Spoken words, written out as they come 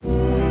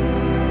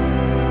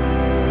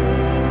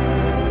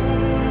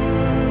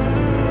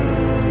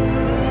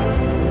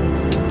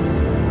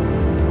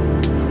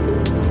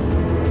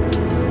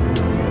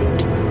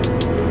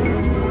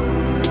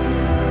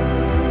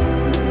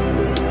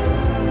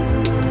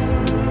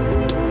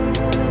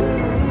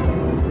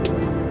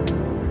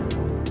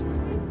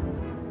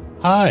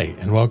Hi,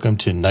 and welcome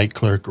to Night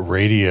Clerk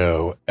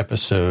Radio,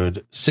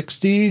 episode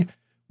 60,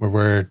 where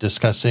we're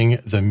discussing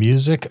the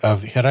music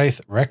of Hiraeth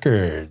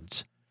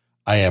Records.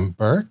 I am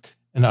Burke,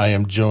 and I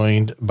am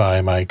joined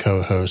by my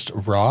co-host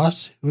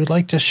Ross, who would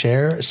like to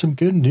share some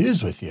good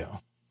news with you.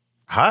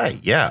 Hi,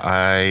 yeah,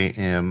 I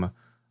am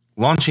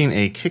launching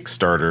a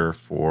Kickstarter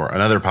for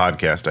another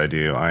podcast I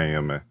do. I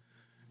am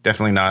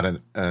definitely not an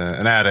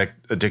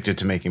addict addicted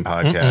to making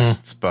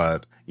podcasts,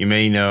 but you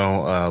may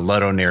know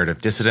Ludo Narrative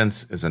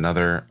Dissidents is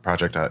another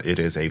project. It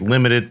is a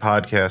limited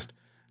podcast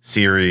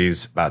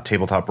series about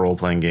tabletop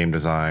role-playing game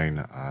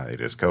design.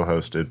 It is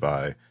co-hosted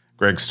by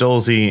Greg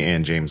Stolze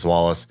and James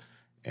Wallace.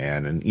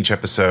 And in each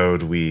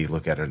episode, we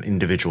look at an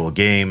individual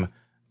game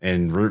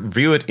and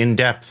review it in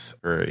depth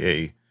for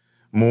a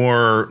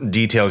more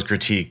detailed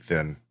critique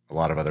than a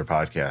lot of other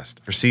podcasts.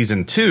 For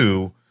season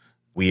 2,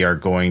 we are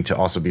going to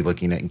also be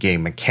looking at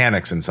game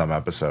mechanics in some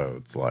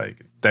episodes,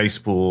 like dice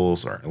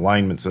pools or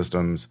alignment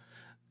systems.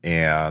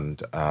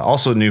 And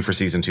also new for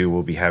season 2,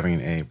 we'll be having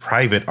a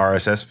private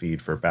RSS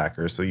feed for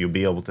backers. So you'll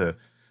be able to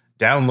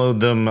download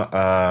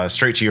them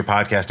straight to your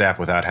podcast app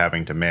without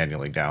having to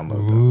manually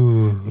download them.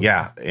 Ooh.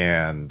 Yeah.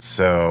 And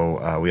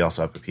so we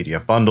also have a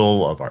PDF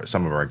bundle of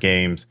some of our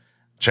games.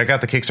 Check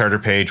out the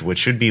Kickstarter page, which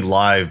should be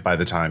live by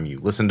the time you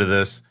listen to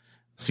this.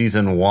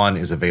 Season 1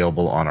 is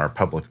available on our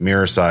public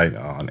mirror site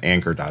on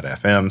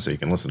anchor.fm, so you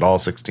can listen to all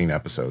 16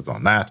 episodes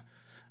on that.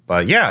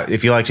 But yeah,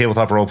 if you like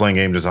tabletop role-playing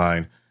game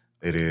design,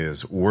 it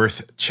is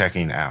worth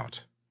checking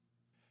out.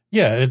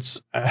 Yeah,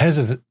 it's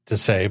hesitant to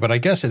say, but I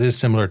guess it is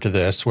similar to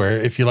this, where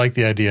if you like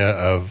the idea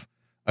of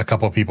a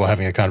couple of people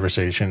having a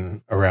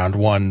conversation around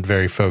one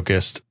very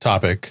focused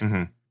topic,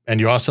 and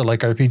you also like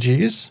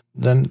RPGs,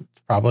 then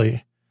it's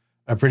probably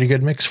a pretty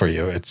good mix for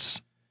you.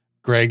 It's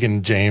Greg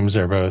and James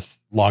are both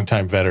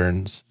longtime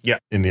veterans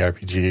in the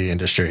RPG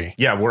industry.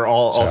 Yeah, we're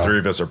all three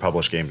of us are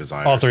published game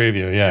designers. All three of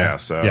you, yeah.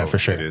 So for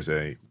sure. It is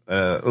a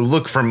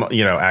look from,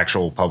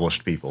 actual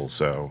published people.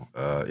 So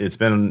it's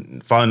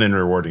been fun and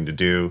rewarding to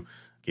do.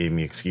 Gave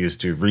me excuse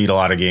to read a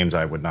lot of games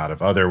I would not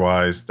have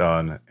otherwise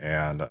done.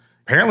 And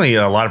apparently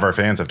a lot of our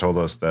fans have told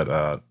us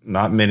that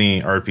not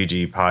many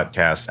RPG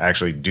podcasts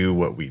actually do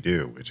what we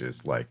do, which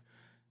is like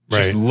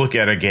just look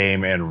at a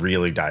game and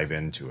really dive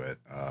into it.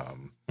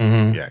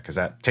 Yeah, because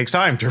that takes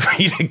time to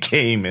read a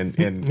game and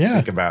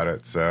think about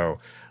it. So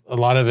a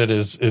lot of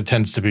it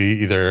tends to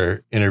be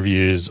either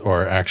interviews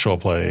or actual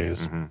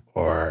plays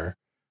or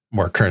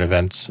more current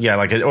events.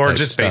 Yeah, or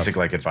just stuff. Basic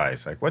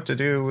advice, like what to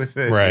do with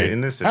it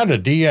in this. How to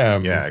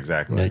DM. Yeah,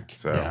 exactly.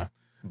 So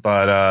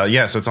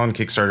it's on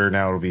Kickstarter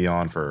now. It'll be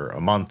on for a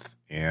month,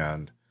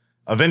 and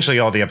eventually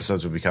all the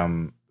episodes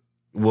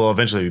will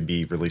eventually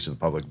be released to the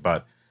public.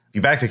 But if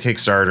you back the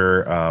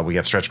Kickstarter, we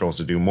have stretch goals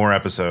to do more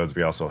episodes.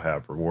 We also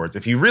have rewards.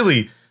 If you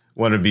really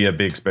want to be a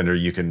big spender,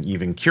 you can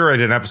even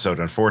curate an episode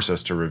and force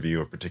us to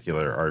review a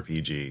particular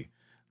RPG,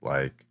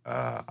 like,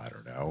 I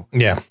don't know.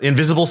 Yeah.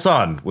 Invisible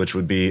Sun, which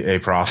would be a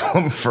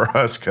problem for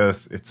us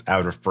because it's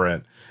out of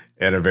print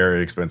and a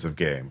very expensive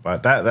game.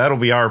 But that'll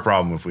be our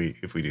problem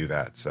if we do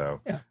that.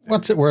 So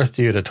what's it worth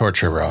to you to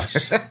torture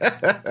Ross?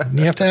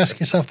 You have to ask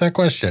yourself that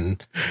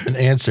question and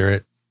answer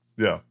it.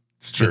 Yeah,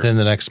 it's true. Within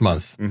the next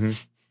month.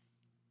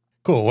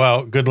 Cool.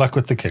 Well, good luck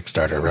with the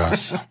Kickstarter,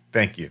 Ross.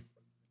 Thank you.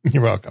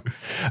 You're welcome.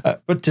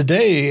 But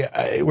today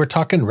we're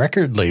talking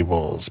record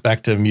labels,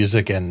 back to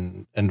music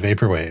and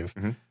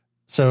vaporwave.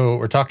 So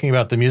we're talking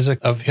about the music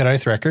of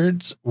Hiraeth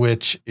Records,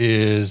 which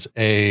is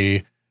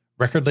a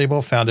record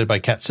label founded by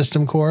Cat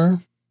System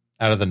Core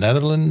out of the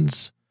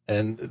Netherlands.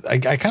 And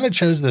I kind of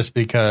chose this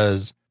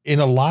because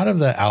in a lot of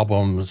the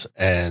albums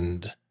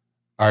and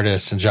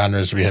artists and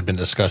genres we had been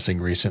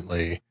discussing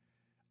recently,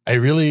 I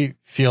really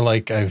feel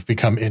like I've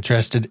become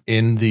interested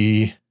in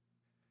the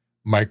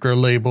micro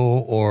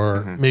label,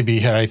 or maybe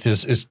Hiraeth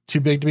is too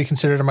big to be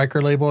considered a micro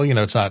label.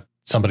 It's not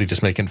somebody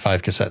just making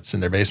 5 cassettes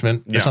in their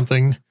basement or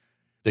something.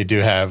 They do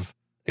have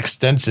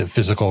extensive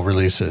physical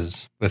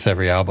releases with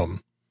every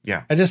album.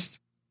 Yeah. I just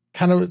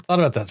kind of thought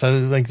about that. So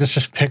let's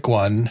just pick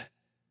one.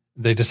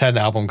 They just had an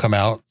album come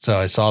out. So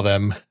I saw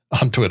them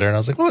on Twitter and I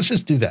was like, well, let's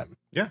just do them.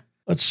 Yeah.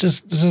 Let's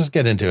just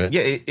get into it.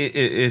 Yeah,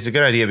 it's a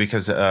good idea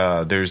because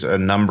there's a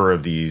number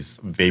of these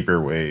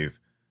vaporwave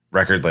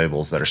record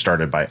labels that are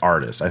started by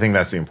artists. I think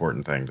that's the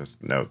important thing.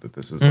 Just note that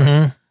this is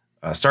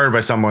started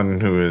by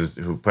someone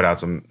who put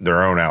out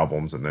their own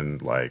albums and then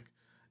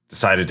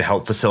decided to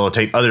help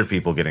facilitate other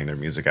people getting their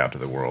music out to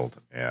the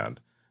world. And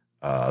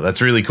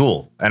that's really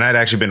cool. And I'd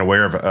actually been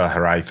aware of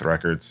Hiraeth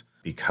Records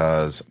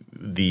because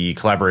the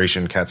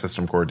collaboration Cat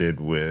System Core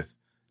did with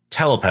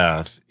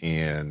Telepath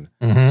in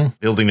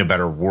Building a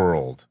Better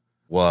World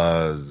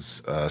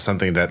was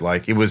something that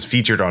it was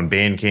featured on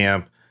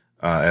Bandcamp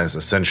as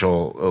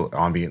essential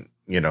ambient,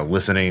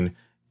 listening.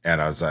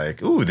 And I was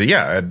like, ooh,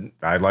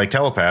 I like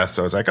Telepath.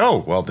 So I was like, oh,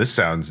 well, this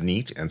sounds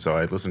neat. And so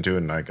I listened to it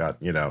and I got,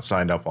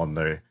 signed up on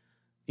their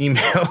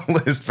email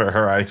list for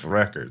Hiraeth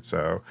Records.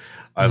 So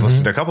I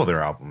listened to a couple of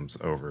their albums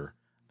over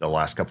the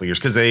last couple of years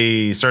because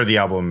they started the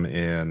album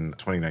in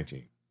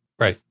 2019.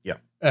 Right. Yeah.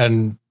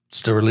 And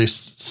still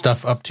release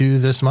stuff up to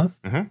this month,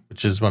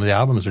 which is one of the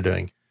albums we're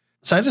doing.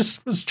 So I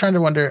just was trying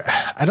to wonder,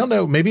 I don't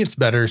know, maybe it's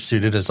better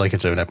suited as like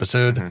its own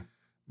episode,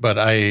 but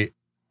I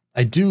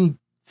do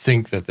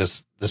think that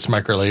this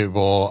micro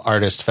label,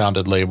 artist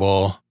founded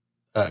label,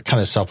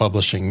 kind of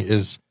self-publishing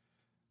is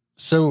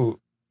so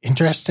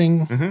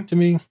interesting to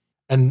me,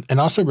 and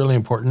also really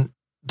important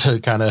to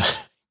kind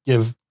of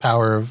give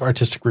power of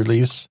artistic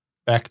release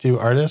back to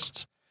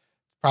artists.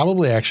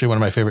 Probably actually one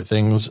of my favorite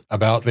things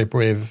about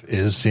Vaporwave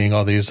is seeing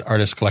all these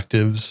artist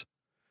collectives,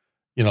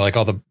 you know, like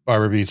all the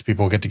Barber Beats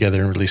people get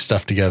together and release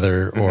stuff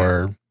together,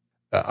 or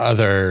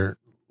other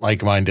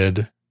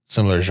like-minded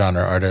similar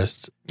genre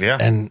artists. Yeah.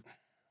 And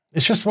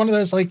it's just one of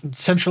those like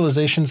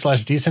centralization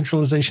 /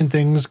 decentralization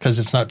things, because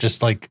it's not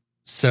just like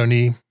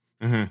Sony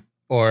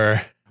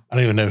or I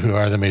don't even know who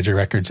are the major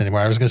records anymore.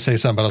 I was going to say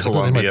something, but I was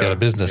Columbia, like, well, they might be out of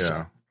business.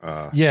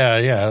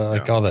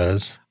 All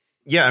those.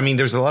 Yeah, I mean,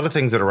 there's a lot of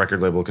things that a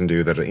record label can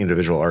do that an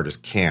individual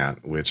artist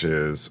can't, which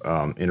is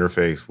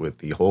interface with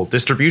the whole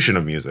distribution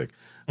of music,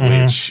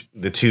 which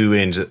the two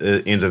ends of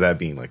that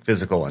being like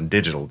physical and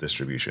digital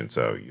distribution.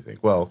 So you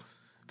think, well,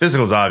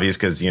 physical is obvious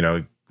because, you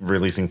know,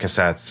 releasing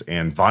cassettes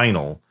and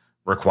vinyl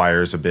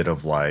requires a bit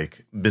of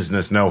like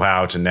business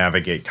know-how to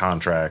navigate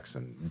contracts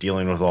and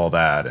dealing with all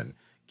that and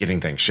getting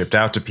things shipped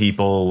out to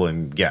people.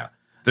 And yeah,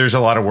 there's a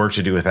lot of work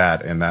to do with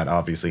that. And that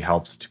obviously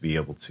helps to be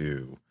able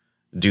to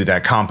do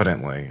that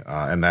competently.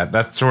 And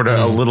that's sort of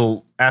a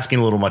little asking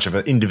a little much of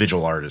an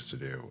individual artist to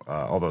do,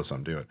 although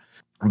some do it.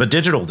 But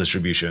digital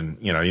distribution,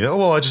 you know,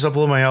 well, I just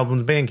upload my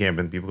album to Bandcamp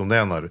and people can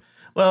download it.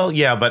 Well,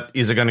 yeah, but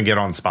is it going to get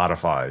on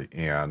Spotify?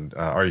 And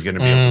are you going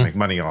to be able to make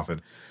money off it?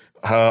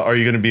 Are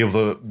you going to be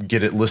able to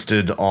get it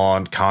listed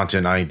on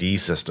Content ID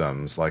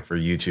systems like for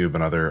YouTube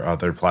and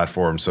other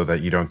platforms so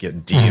that you don't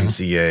get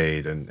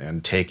DMCA'd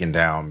and taken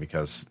down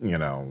because, you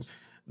know,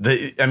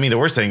 the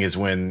worst thing is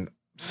when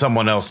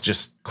someone else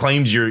just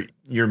claims your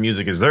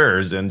music is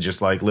theirs and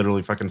just like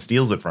literally fucking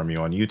steals it from you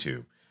on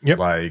YouTube. Yep.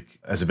 Like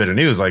as a bit of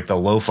news, like the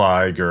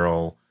Lo-Fi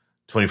Girl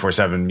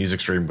 24/7 music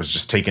stream was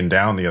just taken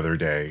down the other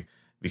day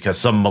because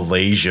some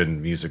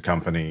Malaysian music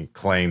company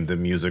claimed the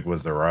music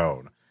was their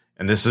own.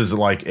 And this is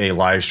like a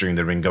live stream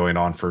that had been going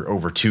on for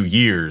over 2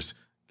 years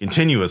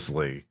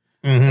continuously.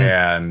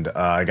 And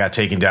I got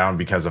taken down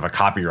because of a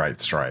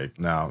copyright strike.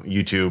 Now,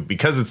 YouTube,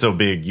 because it's so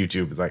big,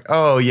 YouTube is like,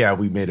 oh, yeah,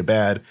 we made it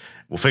bad.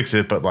 We'll fix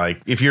it. But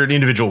like, if you're an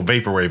individual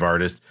Vaporwave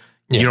artist,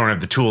 you don't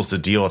have the tools to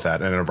deal with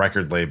that. And a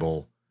record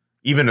label,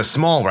 even a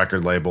small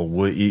record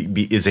label,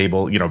 is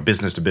able, you know,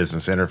 business to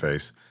business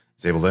interface,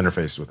 is able to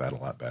interface with that a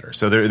lot better.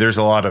 So there's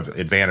a lot of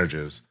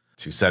advantages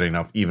to setting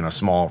up even a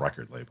small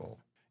record label.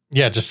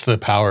 Yeah, just the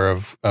power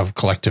of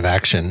collective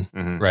action,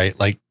 right?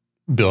 Like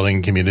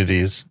building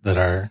communities that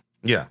are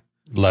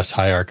less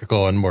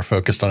hierarchical and more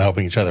focused on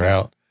helping each other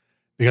out.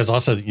 Because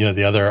also, you know,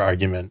 the other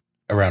argument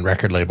around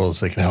record labels,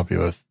 they can help you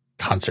with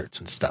concerts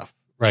and stuff,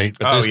 right?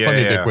 But there's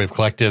plenty of big wave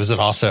collectives that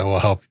also will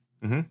help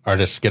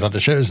artists get onto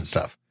shows and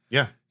stuff.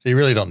 Yeah. So you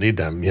really don't need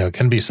them. You know, it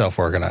can be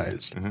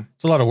self-organized.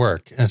 It's a lot of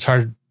work, and it's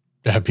hard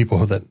to have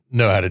people that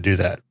know how to do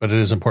that, but it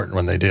is important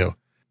when they do.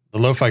 The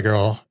Lo-Fi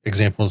Girl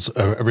example is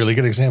a really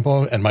good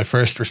example. And my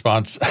first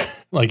response,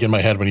 like in my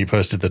head when you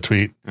posted the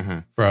tweet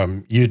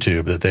from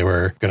YouTube that they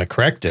were going to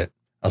correct it,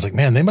 I was like,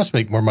 man, they must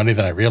make more money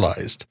than I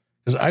realized.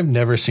 Because I've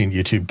never seen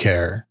YouTube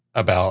care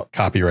about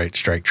copyright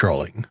strike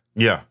trolling.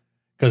 Yeah.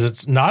 Because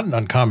it's not an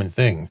uncommon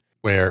thing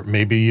where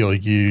maybe you'll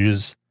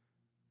use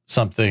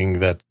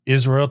something that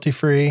is royalty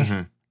free,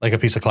 like a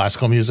piece of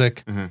classical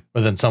music,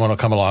 but then someone will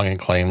come along and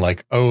claim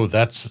like, oh,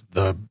 that's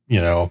the,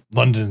 you know,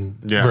 London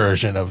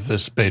version of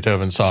this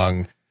Beethoven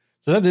song.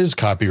 So that is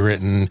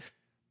copywritten.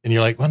 And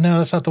you're like, well, no,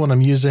 that's not the one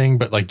I'm using,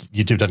 but like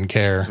YouTube doesn't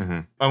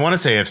care. I want to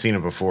say I've seen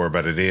it before,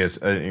 but it is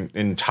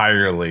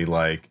entirely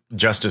like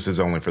justice is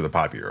only for the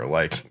popular.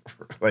 Like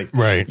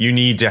right. You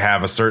need to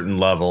have a certain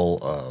level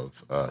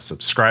of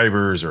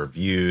subscribers or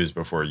views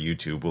before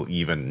YouTube will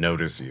even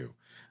notice you.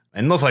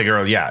 And Lo-Fi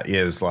Girl,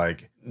 is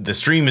like the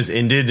stream is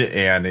ended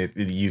and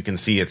you can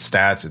see its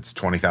stats. It's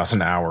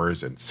 20,000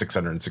 hours and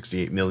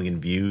 668 million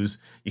views.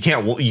 You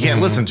can't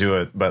listen to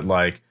it, but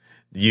like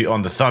you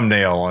on the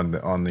thumbnail on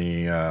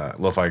the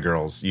Lo-Fi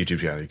Girls YouTube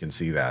channel, you can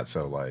see that.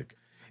 So like,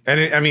 and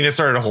it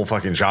started a whole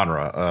fucking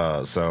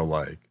genre. So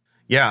like,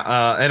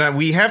 and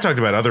we have talked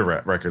about other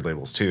record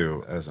labels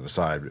too, as an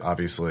aside.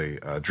 Obviously,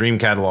 Dream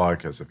Catalog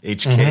because of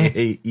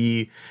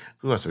HKAE.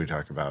 Who else are we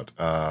talking about?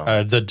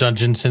 The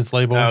Dungeon Synth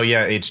label. Oh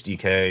yeah,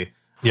 HDK,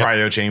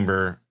 Cryo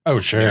Chamber.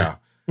 Oh sure. Yeah.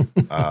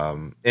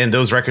 And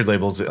those record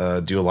labels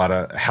do a lot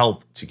of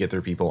help to get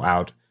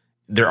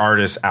their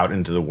artists out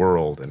into the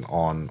world and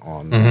on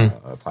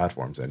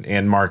platforms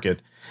and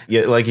market.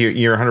 Yeah, like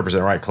you're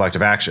 100% right.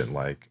 Collective action,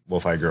 like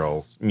Lo-Fi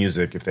Girls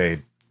music. If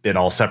they been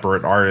all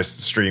separate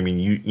artists streaming,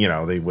 you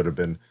know, they would have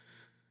been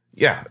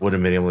able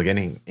to get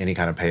any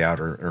kind of payout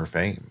or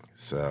fame.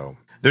 So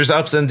there's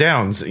ups and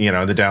downs, you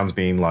know, the downs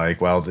being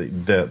like, well,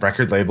 the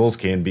record labels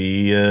can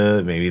be,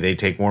 maybe they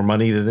take more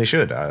money than they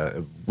should.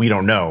 We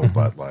don't know,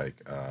 but like,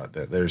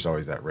 there's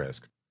always that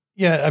risk.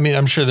 Yeah, I mean,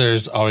 I'm sure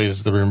there's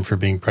always the room for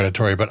being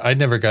predatory, but I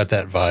never got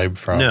that vibe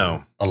from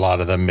a lot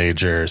of the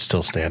major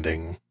still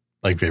standing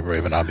like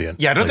vaporwave and ambient.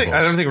 Yeah, I don't think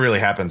it really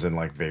happens in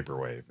like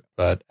vaporwave.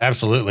 But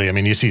absolutely, I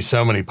mean, you see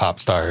so many pop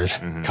stars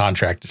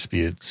contract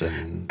disputes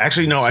and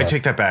actually no, stuff. I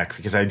take that back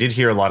because I did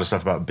hear a lot of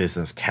stuff about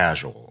Business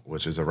Casual,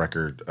 which is a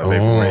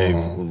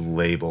vaporwave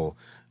label.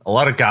 A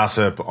lot of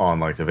gossip on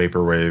like the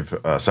vaporwave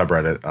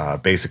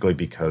subreddit, basically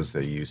because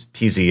they used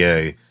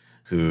PZA,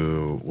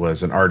 who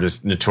was an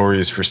artist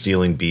notorious for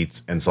stealing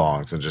beats and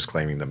songs and just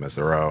claiming them as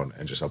their own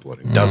and just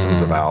uploading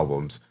dozens of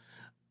albums.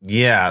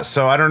 Yeah,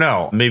 so I don't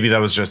know. Maybe that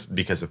was just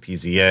because of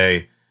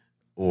PZA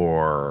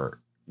or,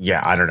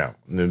 yeah, I don't know.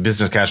 The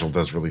Business Casual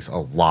does release a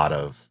lot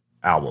of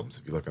albums.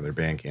 If you look on their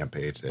Bandcamp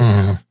page, they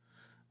have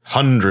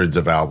hundreds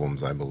of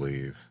albums, I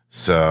believe.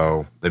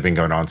 So they've been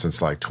going on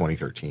since like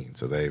 2013.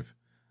 So they've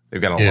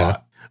got a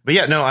lot. But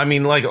yeah, no, I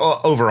mean, like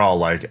overall,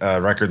 like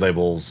record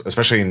labels,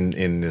 especially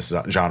in this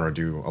genre,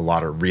 do a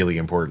lot of really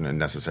important and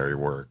necessary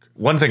work.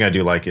 One thing I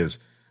do like is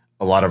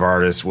a lot of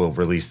artists will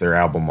release their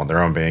album on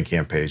their own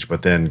Bandcamp page,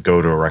 but then go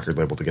to a record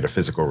label to get a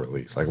physical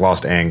release. Like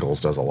Lost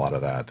Angles does a lot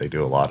of that. They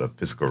do a lot of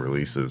physical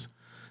releases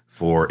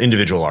for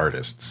individual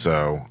artists.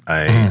 So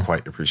I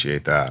quite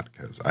appreciate that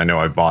because I know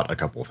I bought a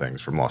couple of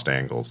things from Lost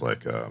Angles,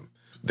 like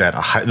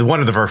one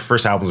of the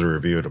first albums we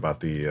reviewed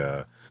about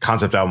the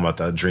concept album about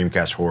the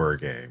Dreamcast horror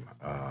game,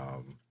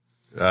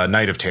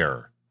 Night of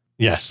Terror.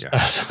 Yes, yeah.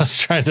 I was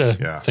trying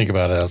to think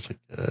about it. I was like,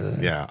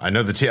 yeah, I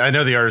know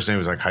the artist's name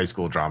was like high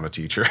school drama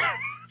teacher,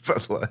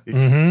 but like,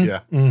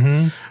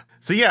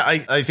 So yeah,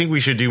 I think we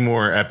should do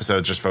more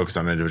episodes just focus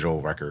on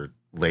individual record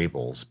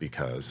labels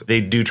because they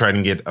do try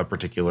to get a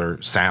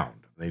particular sound.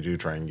 They do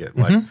try and get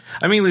like,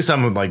 I mean, at least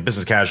some of like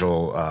Business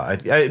Casual.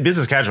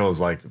 Business Casual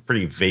is like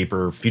pretty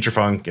vapor, future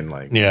funk, and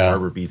like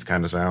harbor beats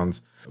kind of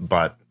sounds.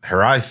 But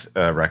Heraith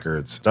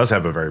Records does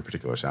have a very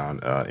particular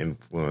sound,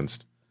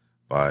 influenced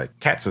by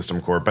Cat System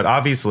Core, but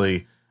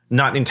obviously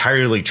not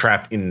entirely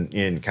trapped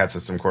in Cat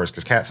System Cores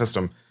because Cat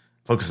System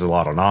focuses a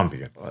lot on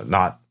ambient.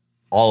 Not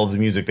all of the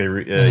music he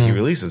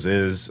releases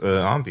is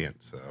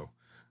ambient. So,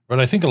 but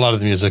I think a lot of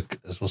the music,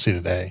 as we'll see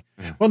today,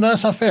 well, no,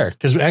 that's not fair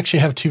because we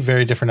actually have two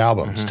very different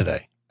albums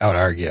today. I would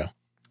argue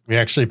we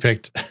actually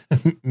picked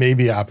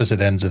maybe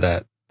opposite ends of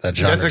that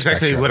genre. That's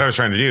exactly spectrum. what I was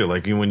trying to do.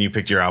 Like when you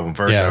picked your album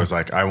first, I was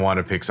like, I want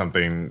to pick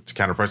something to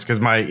counterpress because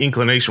my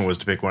inclination was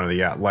to pick one of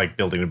the like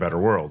Building a Better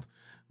World,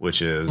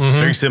 which is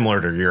very similar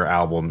to your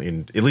album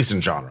at least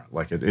in genre.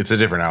 Like it's a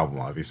different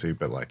album, obviously,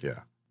 but like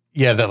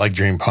that like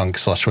dream punk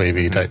slush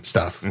wavy type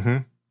stuff.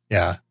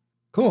 Yeah,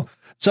 cool.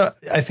 So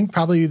I think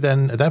probably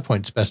then at that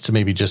point it's best to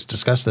maybe just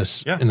discuss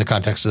this in the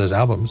context of those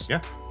albums.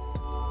 Yeah.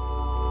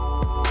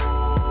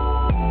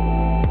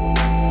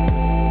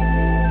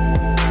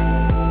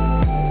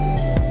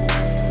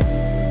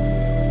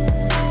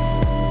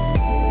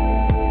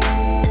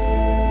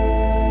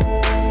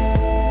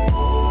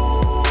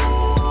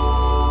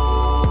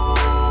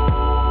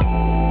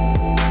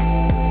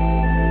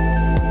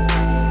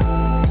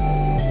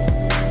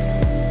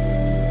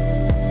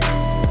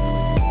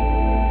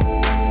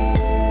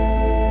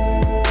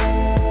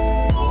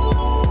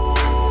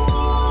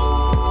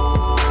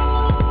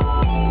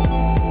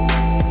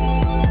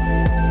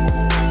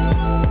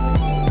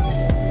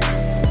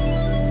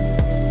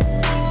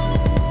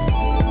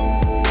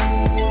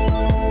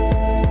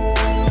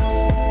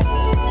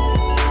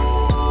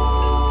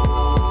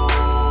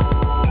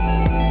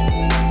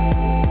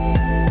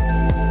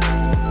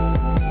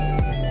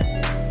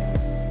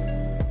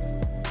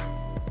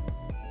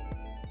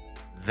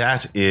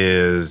 That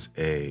is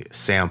a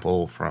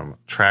sample from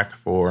track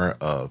 4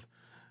 of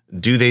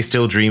Do They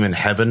Still Dream in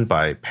Heaven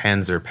by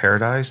Panzer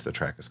Paradise. The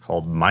track is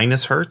called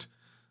Minus Hurt,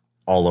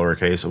 all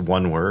lowercase,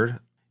 one word.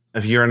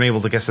 If you're unable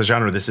to guess the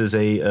genre, this is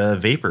a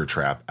vapor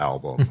trap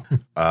album.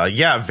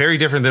 Very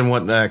different than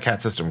what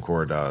Cat System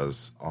Core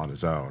does on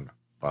his own.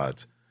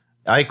 But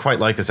I quite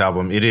like this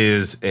album. It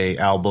is a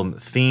album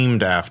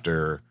themed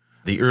after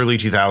the early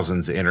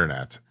 2000s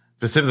internet.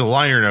 Specifically, the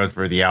liner notes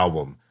for the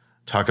album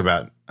talk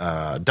about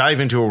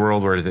dive into a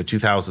world where the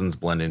 2000s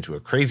blend into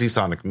a crazy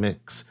sonic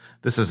mix.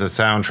 This is a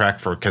soundtrack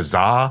for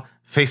Kazaa,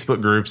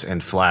 Facebook groups,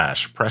 and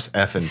Flash. Press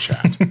F in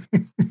chat.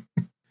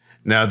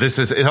 Now,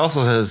 it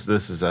also says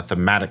this is a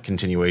thematic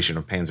continuation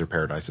of Panzer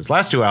Paradise's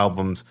last 2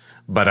 albums,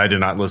 but I did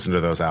not listen to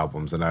those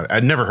albums, and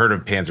I'd never heard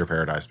of Panzer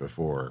Paradise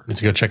before. Need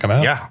to go check them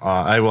out? Yeah,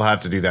 I will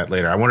have to do that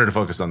later. I wanted to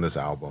focus on this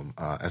album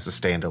as a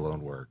standalone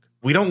work.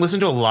 We don't listen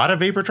to a lot of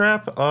Vapor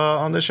Trap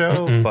on the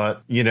show,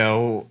 but,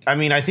 I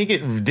mean, I think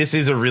this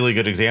is a really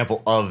good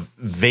example of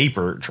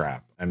Vapor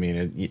Trap. I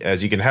mean,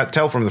 as you can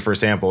tell from the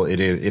first sample, it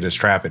is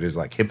trap. It is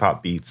like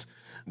hip-hop beats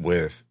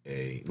with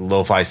a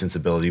lo-fi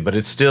sensibility, but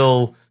it's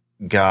still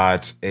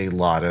got a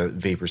lot of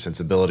vapor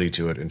sensibility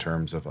to it in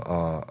terms of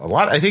a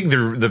lot. I think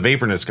the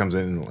vaporness comes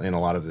in a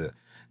lot of the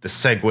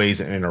segues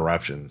and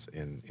interruptions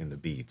in the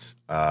beats.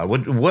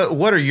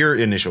 What are your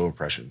initial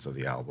impressions of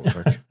the album?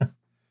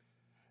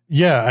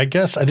 Yeah, I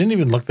guess I didn't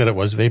even look that it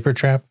was Vapor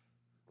Trap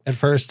at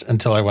first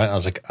until I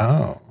was like,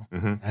 oh, I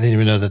didn't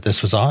even know that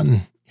this was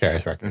on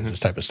Heraith Records, this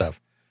type of stuff.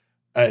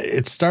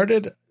 it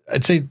started,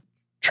 I'd say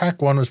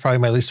track 1 was probably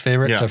my least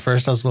favorite. Yeah. So at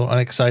first I was a little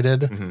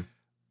unexcited. Mhm.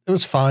 It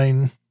was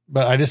fine,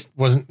 but I just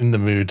wasn't in the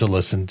mood to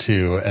listen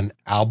to an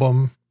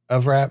album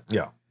of rap.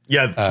 Yeah.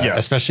 Yeah.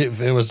 Especially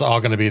if it was all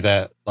going to be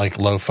that like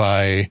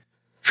lo-fi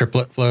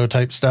triplet flow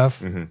type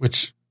stuff, Mhm.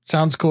 which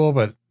sounds cool,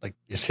 but like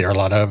you just hear a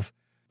lot of.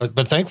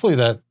 But thankfully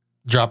that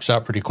drops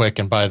out pretty quick.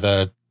 And by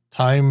the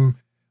time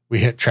we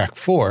hit track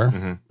 4,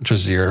 Mhm. which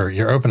was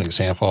your opening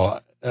sample,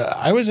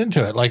 I was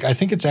into it. Like I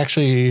think it's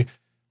actually,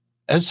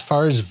 as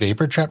far as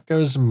Vapor Trap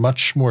goes,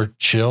 much more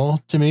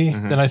chill to me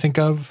Mhm. than I think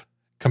of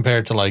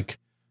compared to like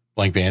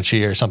Blank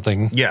Banshee or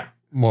something Yeah.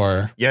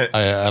 more. Yeah.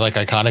 I like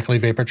iconically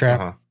Vapor Trap.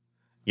 Uh-huh.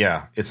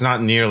 Yeah, it's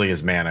not nearly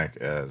as manic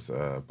as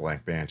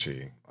Blank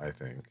Banshee, I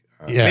think.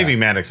 Yeah. Maybe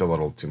manic's a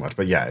little too much,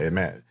 but yeah,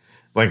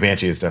 Blank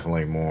Banshee is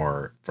definitely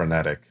more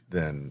frenetic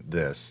than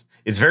this.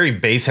 It's very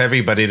bass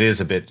heavy, but it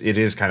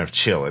is kind of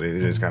chill. It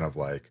is kind of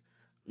like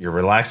you're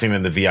relaxing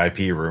in the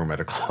VIP room at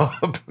a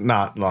club,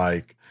 not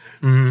like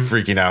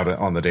freaking out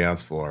on the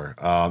dance floor.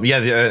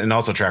 And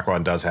also track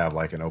 1 does have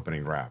like an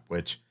opening rap,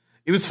 which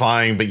it was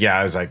fine, but yeah,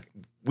 I was like,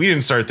 we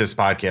didn't start this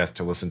podcast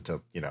to listen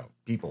to,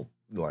 people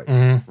like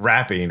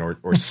rapping or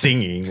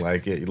singing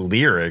like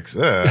lyrics.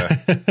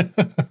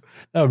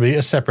 That would be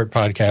a separate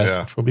podcast,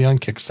 Yeah. which will be on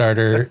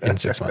Kickstarter in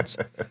 6 months.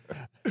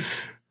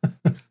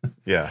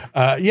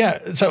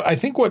 Yeah. So I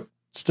think what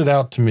stood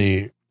out to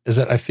me is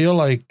that I feel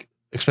like,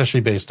 especially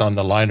based on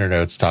the liner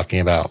notes talking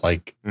about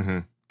like hmm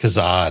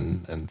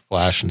Kazan and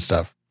Flash and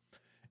stuff,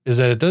 is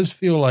that it does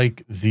feel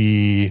like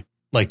the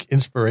like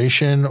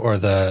inspiration or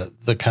the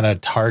kind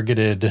of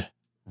targeted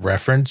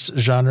reference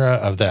genre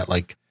of that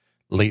like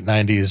late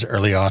 90s,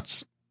 early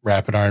aughts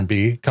rap and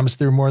R&B comes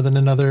through more than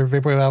another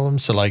Vaporwave album.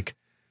 So like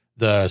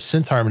the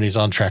synth harmonies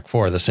on track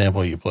 4, the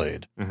sample you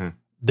played, hmm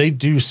they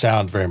do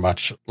sound very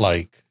much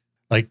like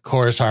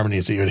chorus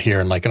harmonies that you would hear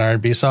in like an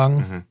R&B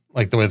song, Mhm.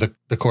 like the way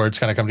the chords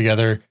kind of come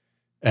together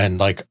and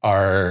like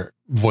are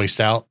voiced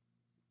out.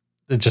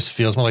 It just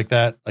feels more like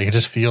that. Like it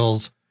just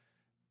feels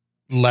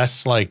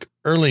less like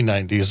early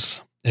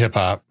 90s hip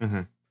hop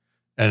Mhm.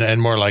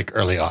 and more like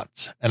early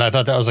aughts. And I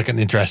thought that was like an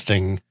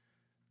interesting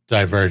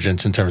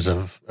divergence in terms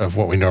of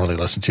what we normally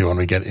listen to when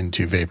we get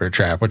into Vapor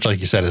Trap, which like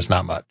you said is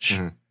not much.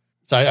 Mhm.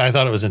 So I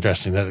thought it was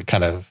interesting that it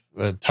kind of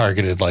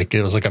targeted, like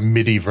it was like a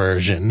MIDI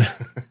version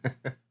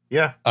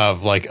Yeah.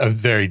 of like a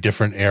very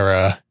different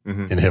era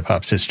Mhm. in hip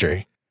hop's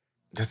history.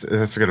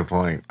 That's a good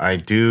point. I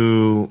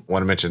do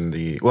want to mention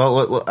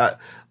let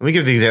me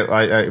give these.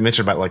 I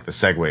mentioned about like the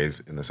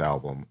segues in this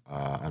album.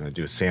 I'm going to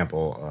do a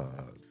sample.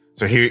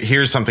 So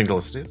here's something to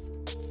listen to.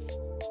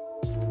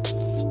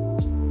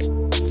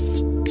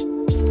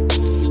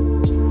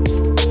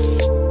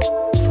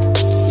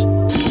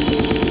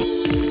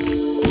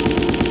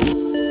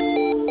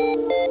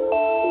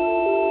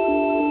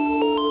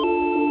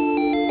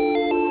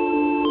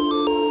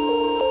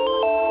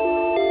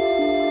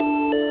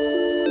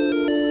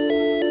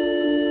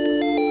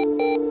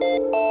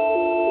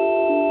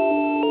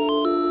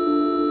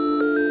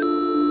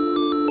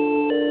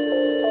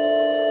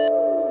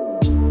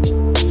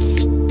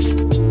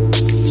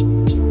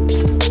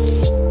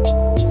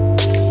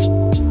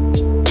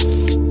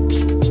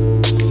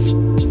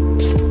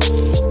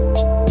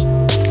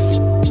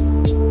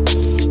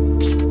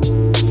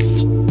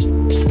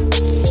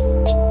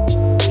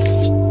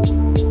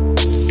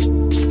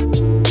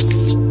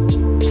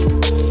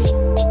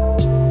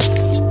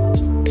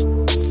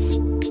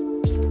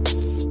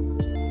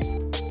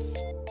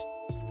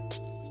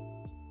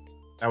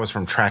 That was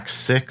from track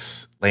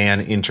 6,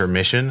 Land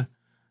Intermission.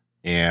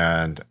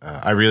 And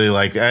I really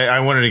liked I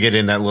wanted to get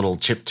in that little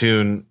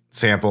chiptune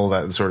sample,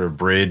 that sort of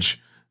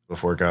bridge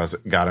before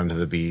it got into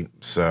the beat.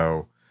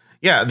 So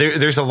yeah,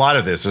 there's a lot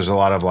of this. There's a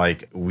lot of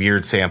like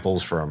weird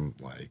samples from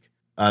like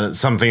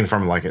something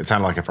from like, it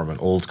sounded like it from an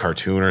old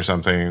cartoon or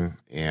something,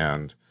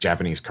 and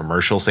Japanese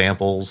commercial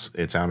samples,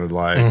 it sounded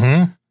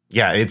like.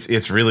 Yeah,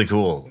 it's really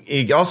cool.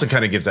 It also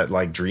kind of gives that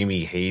like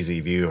dreamy,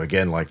 hazy view,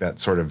 again, like that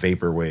sort of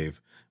vaporwave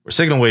or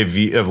signal wave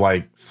view of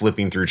like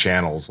flipping through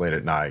channels late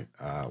at night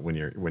when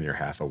you're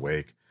half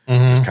awake,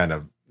 just kind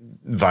of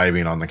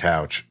vibing on the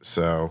couch.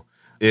 So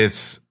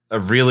it's a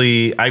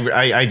really,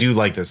 I do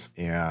like this,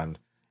 and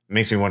it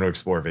makes me want to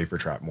explore Vapor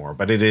Trap more.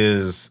 But it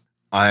is,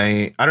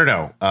 I don't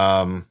know,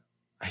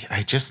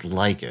 I just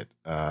like it,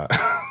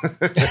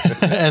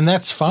 And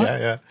that's fine.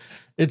 yeah.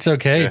 It's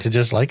okay to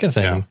just like a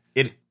thing.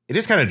 Yeah. It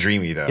is kind of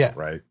dreamy though,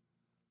 right?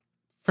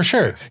 For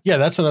sure. Yeah,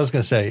 that's what I was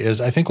going to say. Is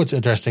I think what's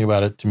interesting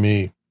about it to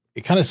me,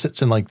 it kind of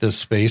sits in like this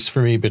space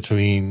for me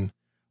between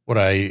what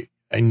I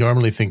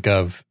normally think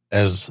of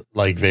as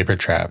like Vapor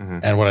Trap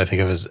and what I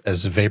think of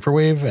as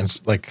Vaporwave, and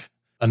it's like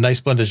a nice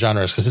blend of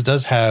genres, because it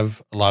does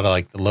have a lot of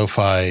like the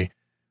lo-fi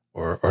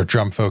or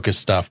drum focused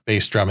stuff,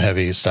 bass drum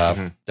heavy stuff,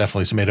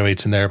 definitely some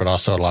 808s in there, but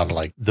also a lot of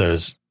like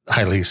those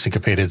highly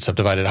syncopated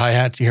subdivided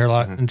hi-hats you hear a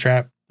lot in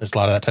trap. There's a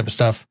lot of that type of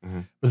stuff.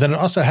 But then it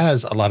also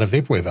has a lot of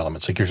Vaporwave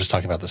elements. Like you're just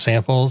talking about the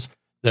samples.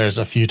 There's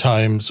a few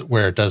times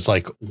where it does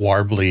like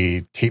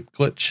warbly tape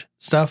glitch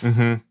stuff,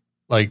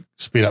 like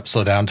speed up,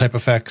 slow down type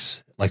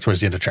effects, like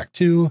towards the end of track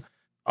 2.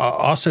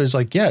 Also is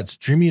like, yeah, it's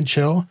dreamy and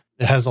chill.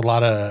 It has a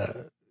lot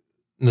of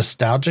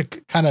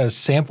nostalgic kind of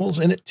samples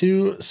in it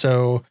too.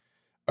 So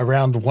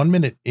around 1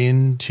 minute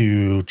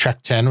into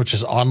track 10, which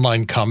is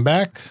Online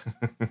Comeback,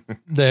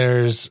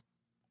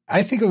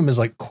 I think of them as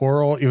like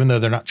choral, even though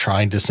they're not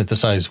trying to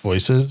synthesize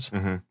voices.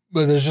 Mm-hmm.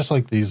 But there's just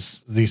like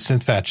these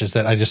synth patches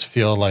that I just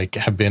feel like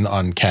have been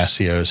on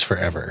Casios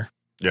forever.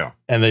 Yeah.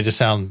 And they just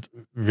sound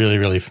really,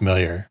 really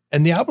familiar.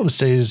 And the album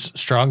stays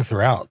strong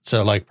throughout.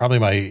 So like probably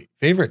my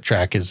favorite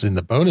track is in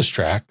the bonus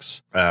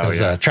tracks. Oh,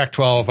 yeah. Track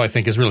 12, I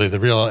think, is really the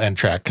real end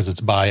track because it's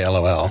by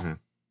LOL,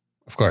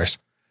 of course.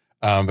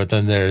 But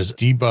then there's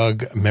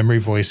Debug Memory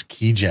Voice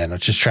Keygen,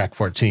 which is track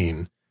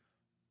 14.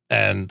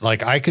 And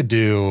like I could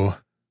do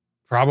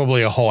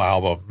probably a whole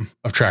album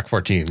of track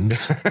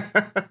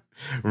 14s.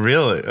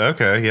 Really?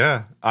 Okay.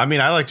 Yeah. I mean,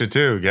 I liked it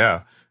too.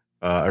 Yeah.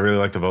 I really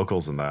like the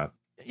vocals in that.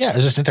 Yeah,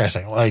 it's just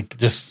interesting. Like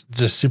just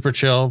super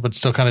chill, but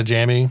still kind of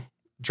jammy,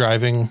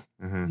 driving,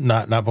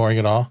 not boring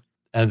at all.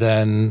 And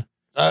then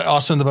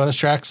also in the bonus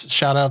tracks,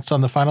 shout outs on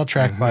the final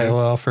track by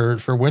LOL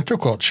for Winter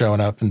Quilt showing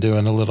up and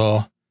doing a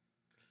little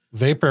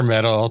vapor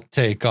metal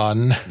take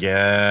on.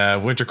 Yeah,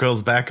 Winter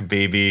Quill's back,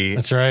 baby.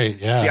 That's right.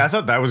 Yeah. See, I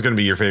thought that was going to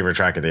be your favorite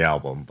track of the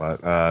album,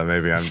 but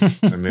maybe I'm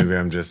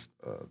just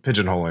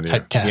pigeonholing you.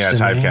 Typecasting. Yeah,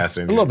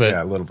 typecasting. A little bit.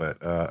 Yeah, a little bit.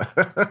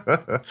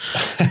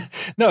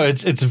 No,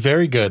 it's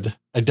very good.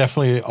 I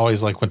definitely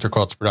always like Winter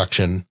Quilt's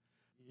production.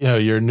 You know,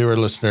 your newer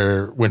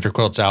listener, Winter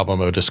Quilt's album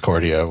O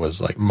Discordia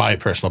was like my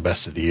personal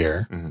best of the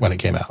year when it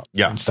came out.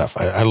 Yeah, and stuff.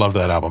 I love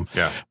that album.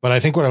 Yeah, but I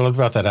think what I loved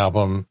about that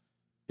album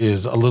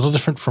is a little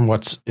different from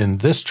what's in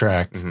this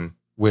track,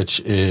 which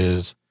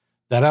is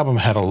that album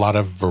had a lot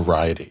of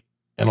variety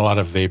and a lot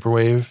of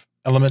vaporwave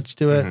elements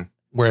to it.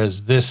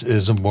 Whereas this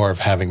is more of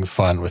having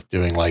fun with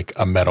doing like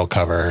a metal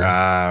cover.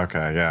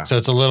 Okay. Yeah. So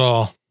it's a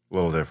little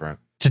different.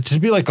 To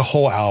be like a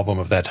whole album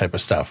of that type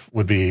of stuff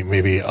would be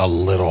maybe a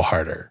little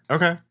harder.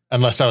 Okay.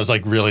 Unless I was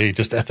like really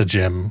just at the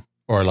gym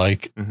or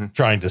like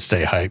trying to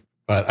stay hype.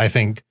 But I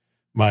think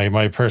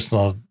my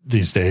personal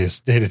these days,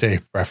 day-to-day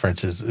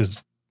preference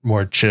is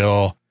more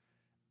chill.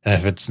 And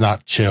if it's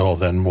not chill,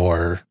 then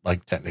more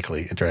like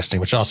technically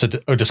interesting, which also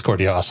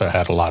Discordia also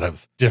had a lot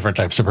of different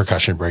types of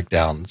percussion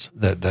breakdowns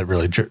that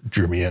really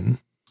drew me in.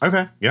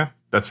 Okay. Yeah,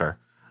 that's fair.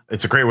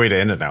 It's a great way to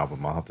end an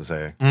album, I'll have to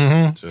say.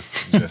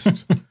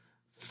 Just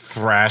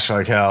thrash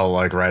like hell,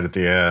 like right at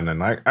the end,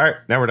 and like, all right,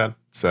 now we're done.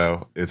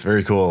 So it's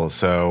very cool.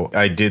 So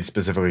I did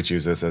specifically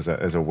choose this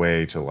as a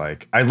way to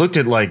like, I looked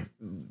at like,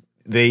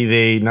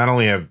 they not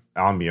only have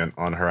ambient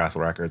on Harath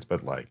Records,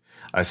 but like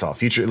I saw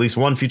at least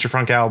one Future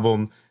Funk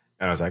album.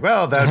 And I was like,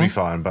 well, that'd be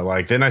fun. But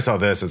like, then I saw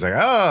this. It's like,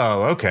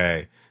 oh,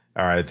 okay,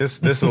 all right.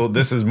 This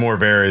is more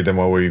varied than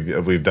what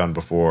we've done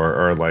before,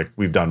 or like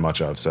we've done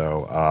much of.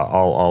 So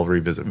I'll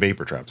revisit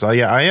Vapor Trap. So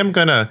yeah, I am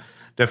gonna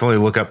definitely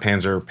look up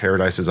Panzer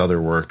Paradise's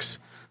other works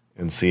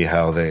and see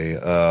how they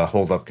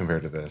hold up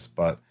compared to this.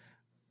 But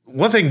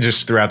one thing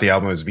just throughout the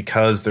album is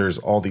because there's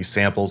all these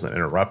samples and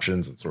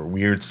interruptions and sort of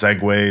weird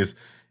segues,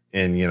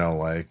 and you know,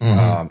 like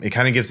it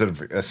kind of gives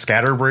it a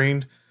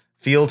scatterbrained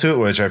feel to it,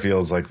 which I feel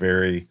is like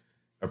very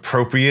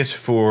appropriate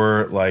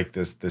for like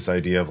this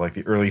idea of like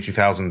the early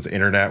 2000s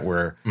internet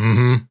where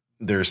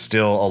there's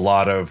still a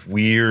lot of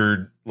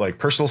weird like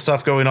personal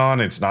stuff going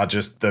on. It's not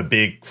just the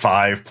big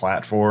 5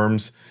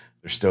 platforms.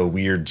 There's still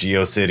weird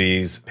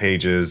GeoCities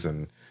pages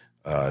and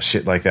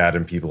shit like that,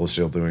 and people are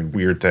still doing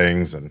weird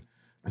things, and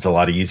it's a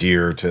lot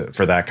easier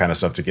for that kind of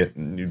stuff to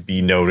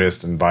be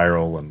noticed and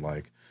viral, and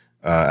like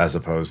as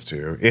opposed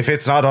to if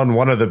it's not on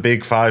one of the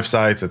big 5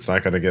 sites, it's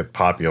not going to get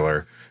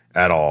popular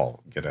at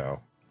all, you know.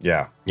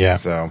 Yeah.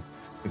 So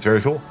it's very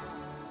cool.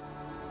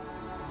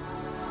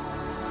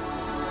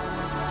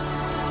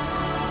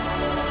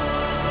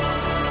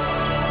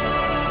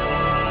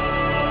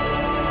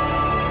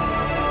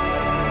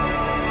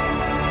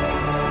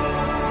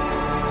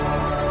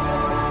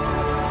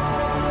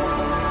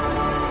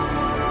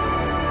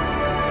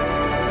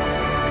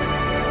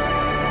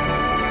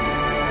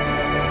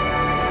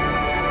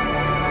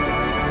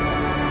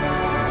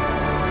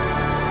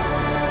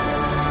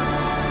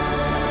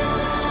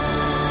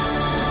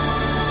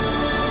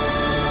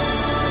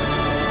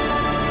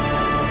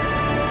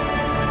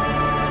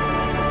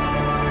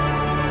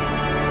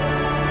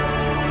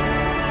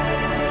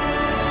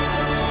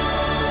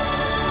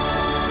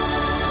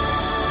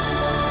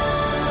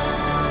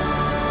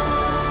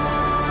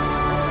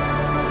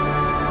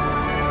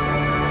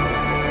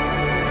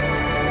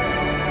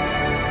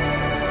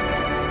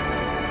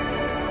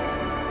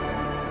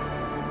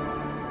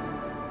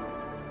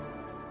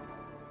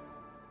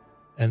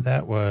 And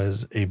that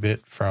was a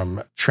bit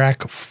from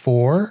track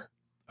 4,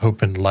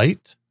 Hope and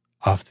Light,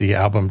 off the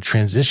album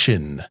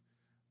Transition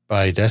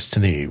by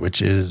Destiny,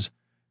 which is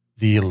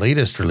the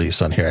latest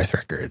release on Hiraeth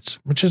Records,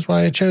 which is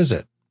why I chose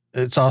it.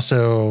 It's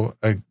also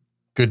a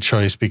good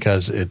choice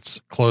because it's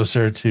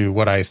closer to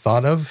what I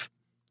thought of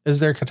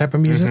as their type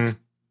of music,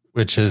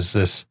 which is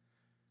this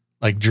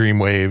like dream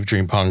wave,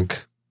 dream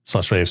punk,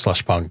 slush wave,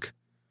 slush punk.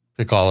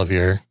 Pick all of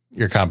your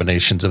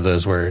combinations of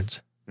those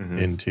words.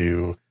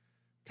 into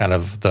kind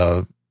of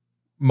the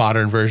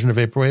modern version of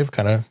vaporwave,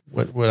 kind of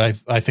what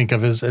I think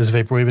of as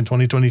vaporwave in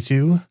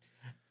 2022.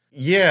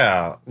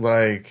 Yeah,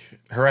 like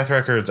Herath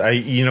Records,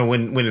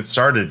 when it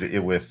started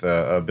with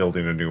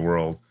Building a New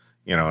World,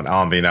 an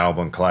ambient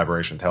album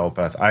collaboration with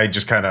Telepath, I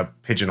just kind of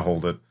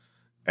pigeonholed it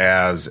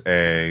as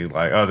there's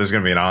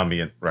going to be an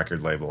ambient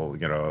record label,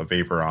 a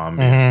vapor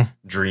ambient,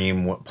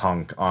 dream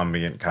punk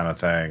ambient kind of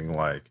thing,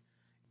 like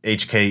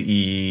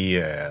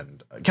HKE,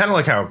 and kind of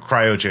like how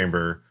Cryo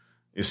Chamber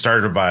is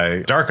started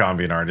by dark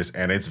ambient artists,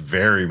 and it's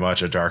very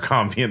much a dark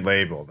ambient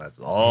label. That's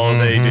all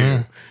they do.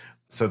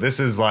 So this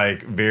is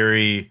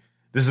very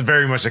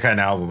much the kind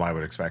of album I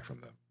would expect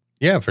from them.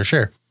 Yeah, for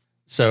sure.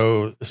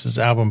 So this is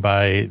an album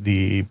by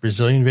the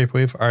Brazilian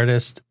vaporwave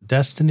artist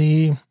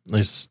Destiny. At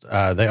least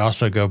they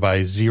also go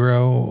by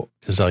Zero,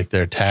 because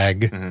their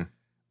tag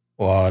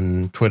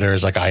on Twitter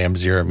is I am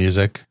Zero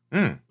Music,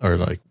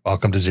 or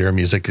welcome to Zero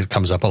Music. It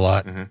comes up a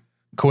lot.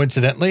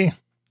 Coincidentally,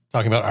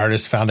 talking about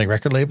artists founding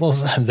record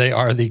labels, they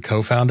are the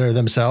co-founder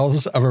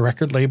themselves of a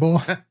record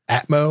label,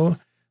 Atmo,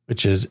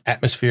 which is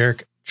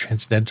Atmospheric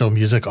Transcendental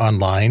Music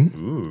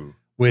Online,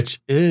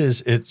 which is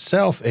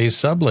itself a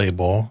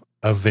sub-label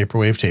of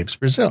Vaporwave Tapes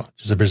Brazil,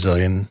 which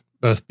is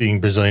both being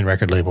Brazilian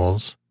record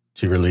labels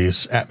to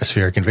release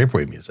atmospheric and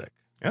vaporwave music.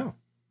 Oh,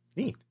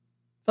 neat.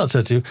 Thought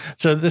so too.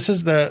 So this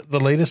is the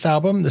latest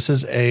album. This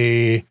is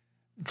a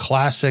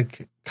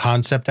classic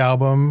concept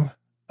album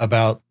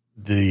about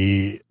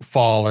the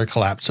fall or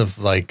collapse of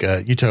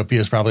utopia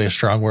is probably a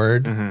strong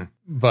word,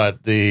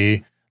 but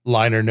the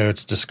liner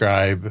notes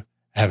describe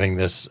having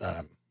this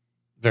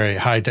very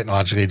high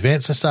technologically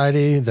advanced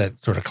society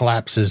that sort of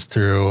collapses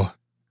through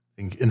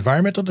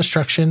environmental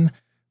destruction,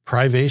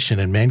 privation,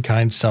 and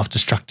mankind's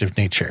self-destructive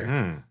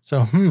nature.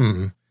 So,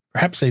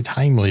 perhaps a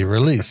timely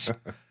release.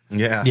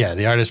 Yeah.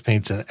 The artist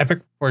paints an epic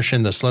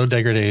proportion, the slow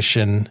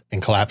degradation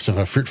and collapse of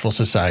a fruitful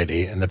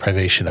society and the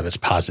privation of its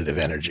positive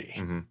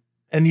energy.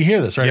 And you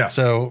hear this, right? Yeah.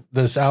 So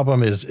this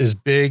album is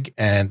big,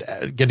 and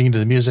getting into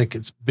the music,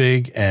 it's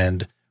big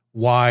and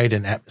wide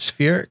and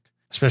atmospheric,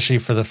 especially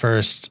for the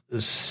first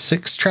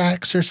 6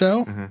 tracks or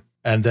so.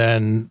 And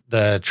then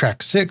the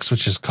track 6,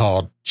 which is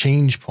called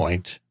Change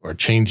Point or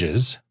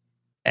Changes,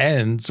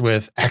 ends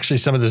with actually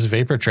some of this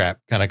vapor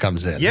trap kind of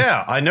comes in.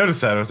 Yeah, I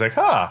noticed that. I was like,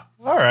 all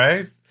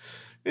right.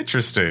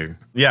 Interesting.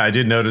 Yeah, I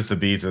did notice the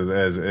beats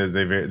as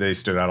they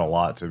stood out a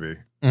lot to me.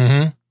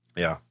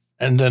 Yeah.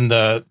 And then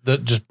the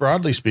just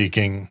broadly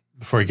speaking,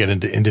 before we get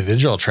into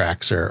individual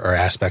tracks or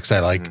aspects I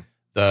like,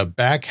 the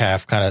back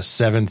half, kind of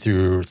 7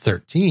 through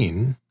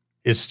 13,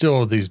 is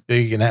still these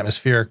big and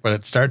atmospheric, but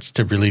it starts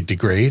to really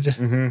degrade.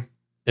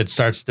 It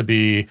starts to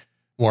be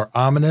more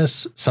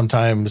ominous.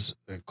 Sometimes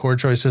chord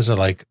choices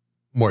are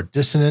more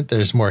dissonant.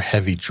 There's more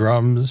heavy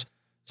drums.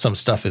 Some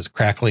stuff is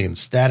crackly and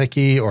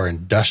staticky or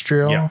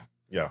industrial.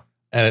 Yeah.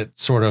 And it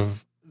sort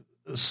of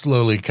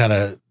slowly kind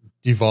of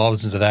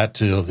devolves into that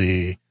till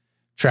the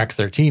track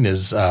 13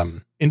 is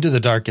Into the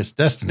Darkest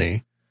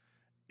Destiny,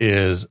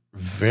 is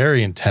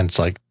very intense,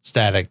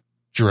 static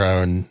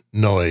drone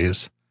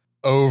noise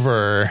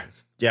over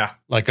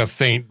a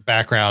faint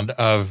background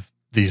of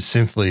these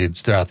synth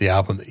leads throughout the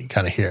album that you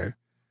kind of hear.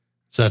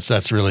 So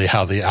that's really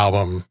how the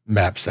album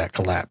maps that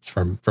collapse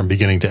from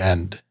beginning to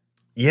end.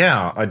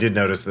 Yeah, I did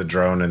notice the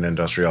drone and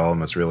industrial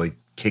elements really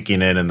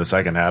kicking in the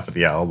second half of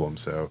the album.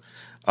 So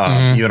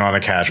even on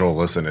a casual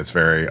listen, it's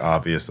very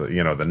obvious that,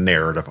 the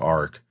narrative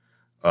arc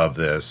of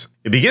this.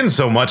 It begins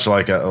so much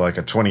like a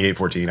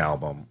 2814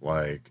 album.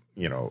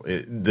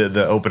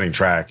 The opening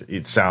track,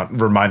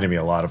 reminded me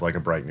a lot of a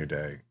Bright New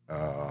Day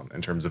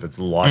in terms of its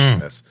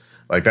lushness.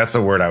 That's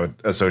the word I would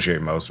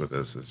associate most with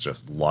this. It's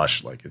just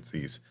lush. It's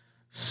these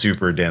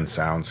super dense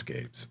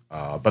soundscapes.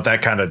 But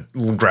that kind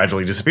of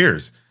gradually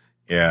disappears.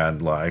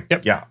 And so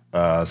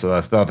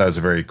I thought that was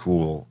a very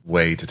cool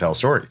way to tell a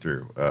story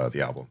through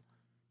the album.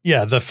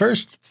 Yeah. The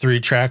first 3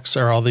 tracks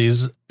are all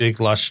these big,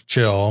 lush,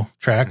 chill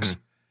tracks.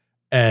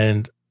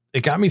 And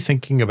it got me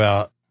thinking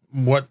about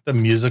what the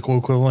musical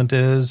equivalent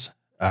is.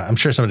 I'm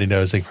sure somebody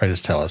knows. They can probably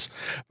just tell us.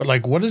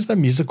 But what is the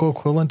musical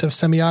equivalent of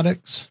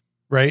semiotics?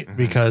 Right.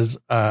 Because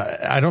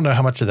I don't know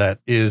how much of that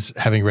is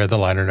having read the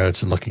liner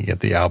notes and looking at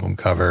the album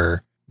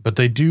cover, but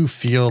they do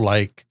feel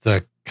like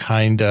the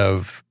kind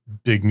of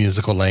big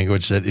musical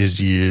language that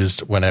is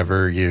used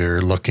whenever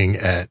you're looking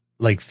at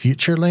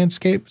future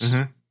landscapes.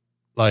 I'm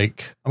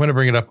going to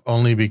bring it up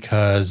only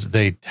because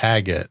they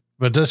tag it,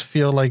 but it does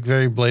feel like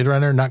very Blade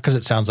Runner, not because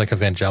it sounds like a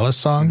Vangelis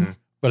song,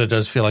 but it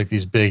does feel like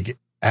these big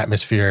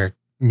atmospheric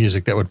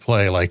music that would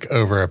play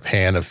over a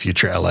pan of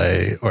future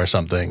LA or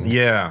something.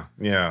 Yeah.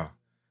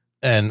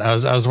 And I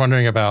was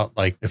wondering about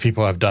if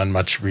people have done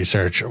much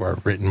research or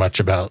written much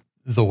about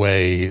the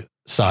way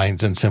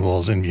signs and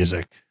symbols in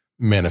music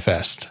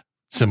manifest,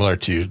 similar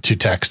to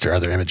text or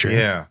other imagery.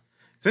 Yeah.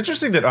 It's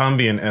interesting that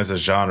ambient as a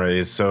genre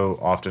is so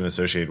often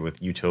associated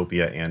with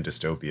utopia and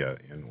dystopia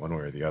in one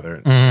way or the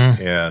other.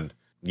 And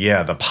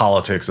the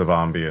politics of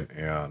ambient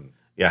and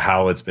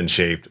how it's been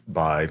shaped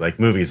by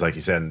movies, like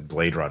you said,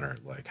 Blade Runner.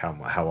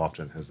 How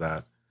often has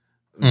that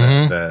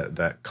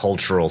that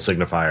cultural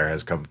signifier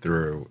has come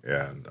through,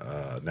 and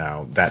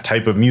now that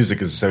type of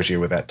music is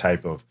associated with that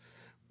type of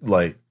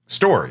like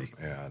story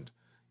and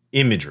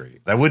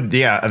imagery. That would,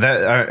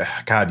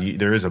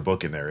 there is a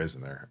book in there,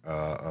 isn't there?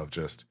 Of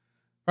just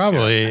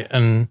probably,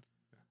 and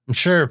I'm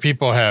sure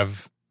people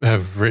have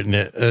written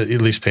it, at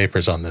least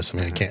papers on this. I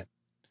mean,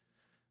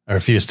 I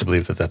refuse to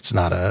believe that that's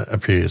not a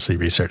previously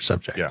researched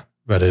subject. Yeah,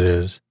 but it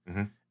is.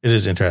 It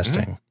is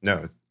interesting.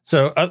 No.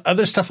 So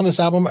other stuff on this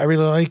album I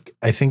really like.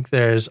 I think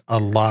there's a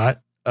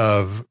lot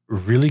of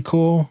really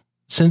cool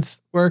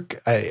synth work.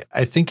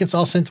 I think it's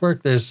all synth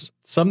work. There's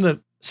some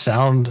that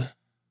sound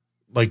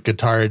like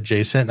guitar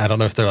adjacent. I don't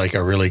know if they're like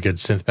a really good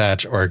synth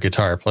patch or a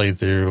guitar played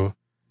through.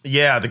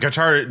 Yeah, the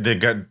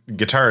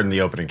guitar in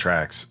the opening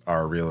tracks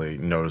are really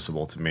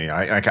noticeable to me.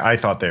 I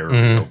thought they were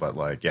real, but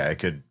like, yeah, it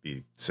could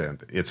be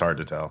synth. It's hard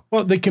to tell.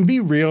 Well, they can be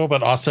real,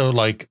 but also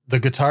like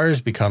the guitar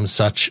has become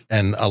such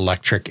an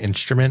electric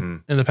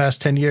instrument in the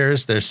past 10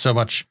 years. There's so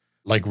much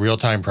like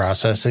real-time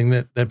processing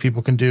that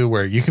people can do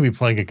where you can be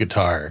playing a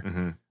guitar,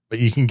 but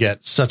you can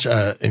get such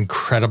an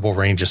incredible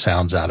range of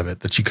sounds out of it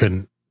that you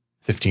couldn't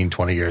 15,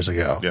 20 years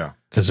ago. Yeah.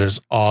 Because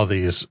there's all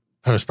these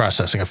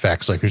post-processing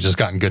effects. Like we've just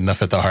gotten good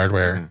enough at the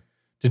hardware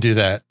to do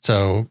that.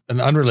 So an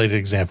unrelated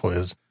example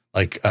is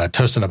like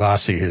Tosin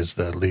Abasi, who's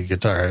the lead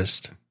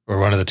guitarist, or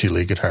one of the two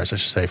lead guitarists, I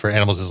should say, for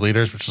Animals as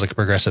Leaders, which is like a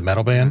progressive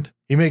metal band.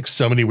 He makes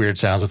so many weird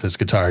sounds with his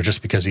guitar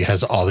just because he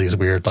has all these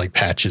weird like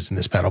patches in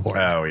his pedal board.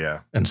 Oh,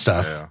 yeah. And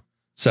stuff. Yeah.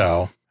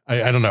 So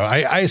I don't know.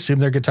 I assume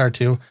they're guitar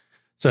too.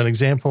 So an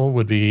example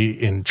would be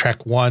in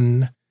track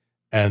 1.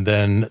 And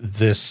then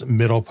this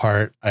middle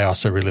part I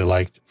also really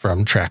liked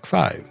from track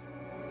 5.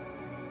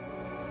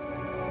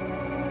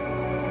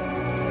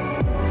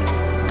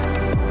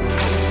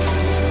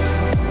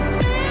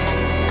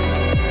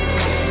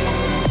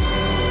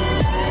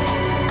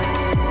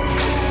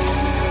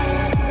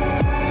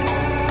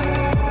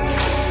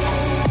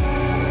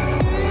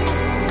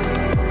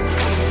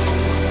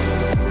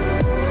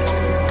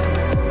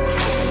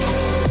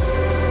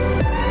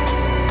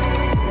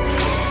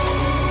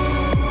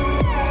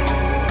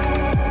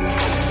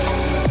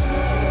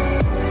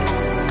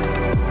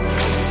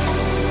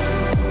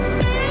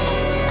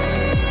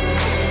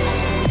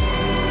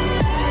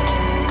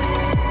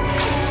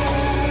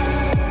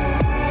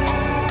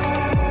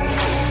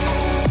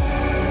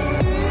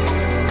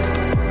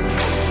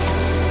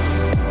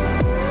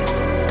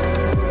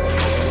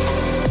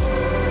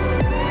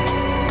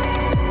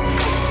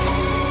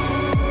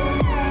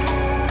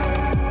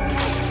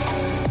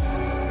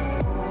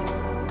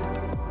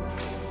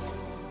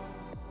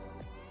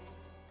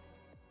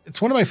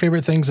 It's one of my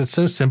favorite things. It's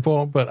so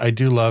simple, but I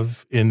do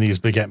love in these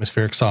big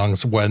atmospheric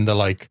songs when the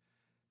like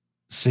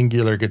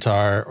singular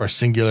guitar or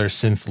singular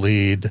synth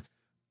lead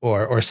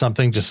or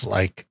something just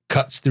like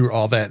cuts through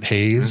all that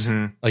haze,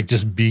 like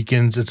just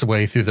beacons its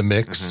way through the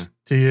mix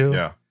to you.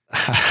 Yeah.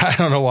 I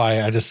don't know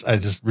why. I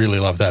just really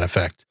love that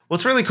effect. Well,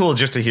 it's really cool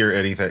just to hear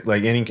anything,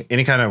 like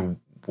any kind of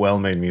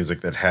well-made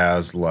music that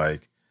has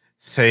like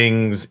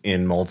things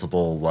in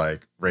multiple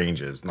like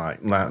ranges, not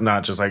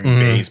just like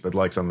bass, but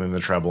like something in the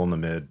treble and the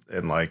mid,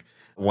 and like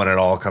when it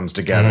all comes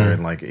together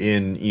and like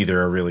in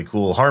either a really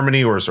cool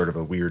harmony or sort of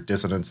a weird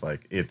dissonance,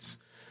 like it's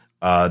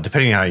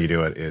depending on how you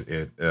do it,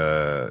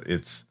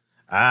 it's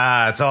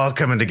all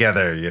coming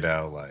together, you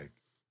know, like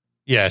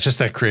yeah, it's just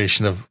that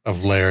creation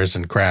of layers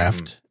and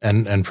craft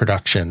and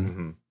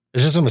production.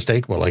 It's just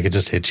unmistakable. Like it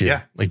just hits you.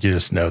 Yeah. Like you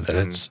just know that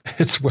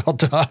it's well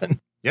done.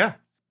 Yeah.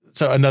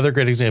 So another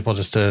great example,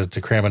 just to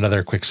cram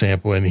another quick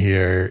sample in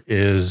here,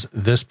 is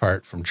this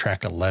part from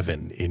track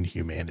 11 in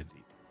Humanity.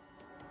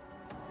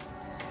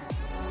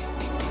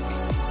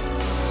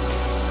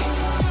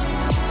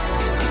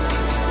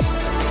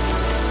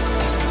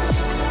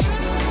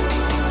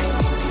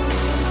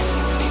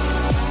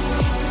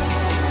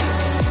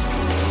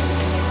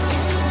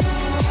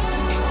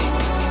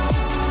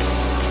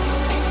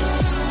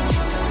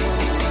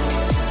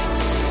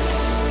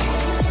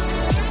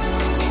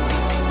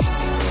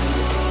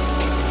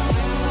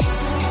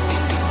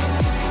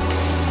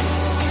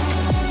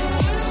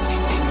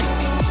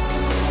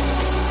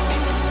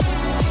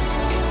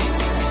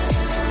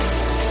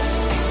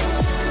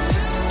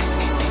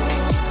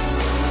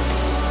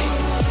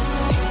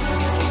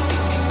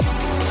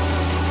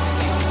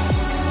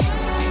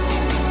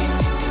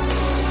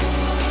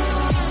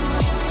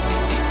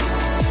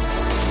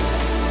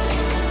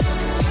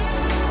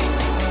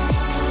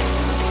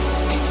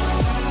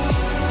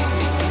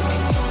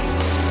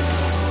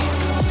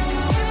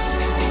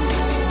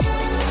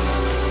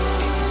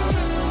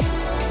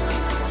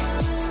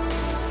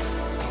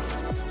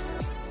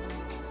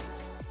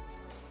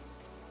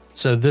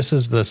 So this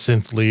is the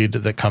synth lead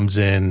that comes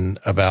in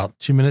about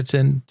 2 minutes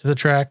into the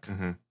track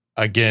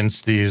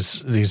against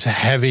these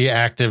heavy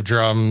active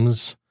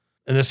drums.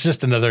 And this is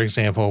just another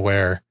example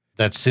where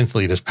that synth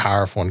lead is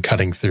powerful and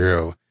cutting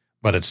through,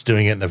 but it's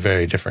doing it in a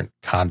very different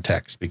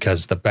context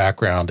because the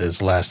background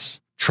is less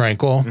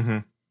tranquil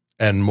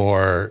and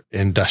more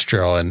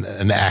industrial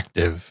and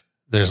active.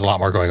 There's a lot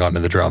more going on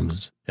in the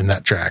drums in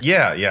that track.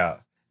 Yeah.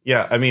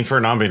 Yeah, I mean, for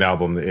an ambient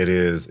album, it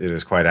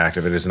is quite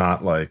active. It is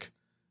not like,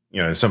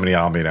 so many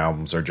ambient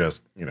albums are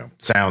just,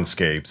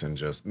 soundscapes and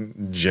just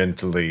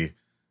gently,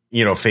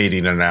 fading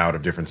in and out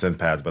of different synth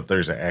pads. But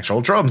there's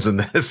actual drums in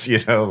this,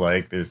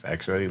 like there's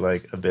actually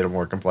like a bit of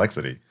more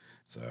complexity.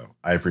 So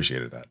I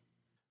appreciated that.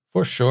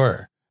 For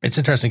sure. It's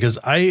interesting because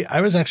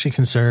I was actually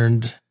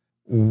concerned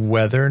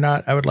whether or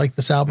not I would like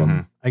this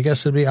album, I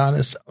guess, to be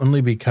honest,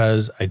 only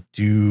because I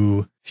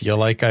do feel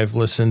like I've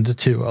listened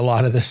to a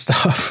lot of this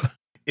stuff.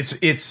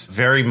 It's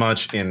very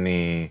much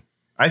I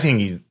think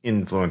he's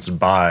influenced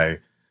by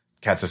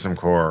Cat System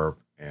Corp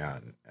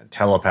and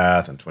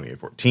Telepath and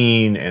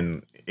 2814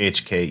 and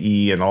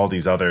HKE and all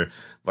these other,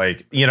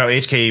 like,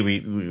 HKE,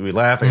 we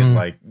laugh at,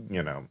 like,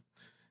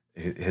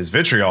 his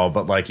vitriol,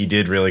 but like he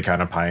did really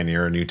kind of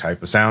pioneer a new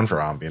type of sound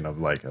for ambient, of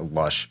like a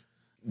lush,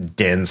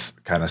 dense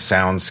kind of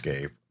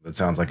soundscape that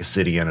sounds like a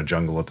city and a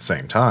jungle at the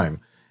same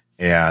time.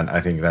 And I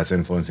think that's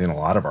influencing a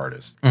lot of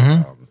artists.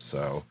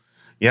 So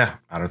yeah,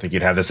 I don't think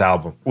you'd have this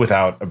album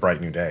without A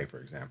Bright New Day, for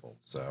example.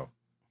 So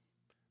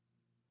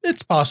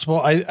it's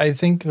possible. I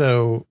think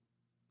though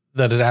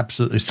that it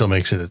absolutely still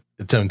makes it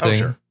its own thing.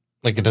 Sure.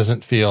 Like it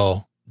doesn't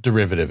feel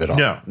derivative at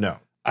all. No.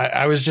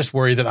 I was just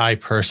worried that I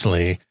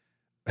personally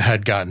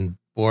had gotten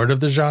bored of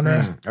the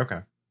genre.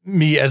 Okay.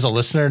 Me as a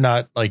listener,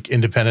 not like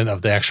independent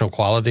of the actual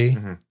quality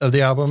of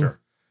the album. Sure.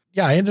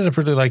 Yeah, I ended up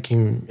really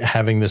liking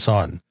having this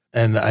on.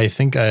 And I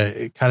think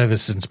it kind of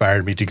has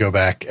inspired me to go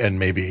back and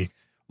maybe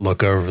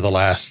look over the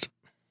last,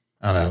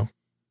 I don't know,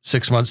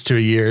 6 months to a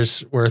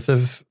year's worth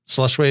of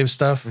Slushwave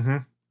stuff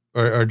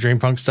or Dream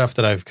Punk stuff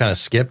that I've kind of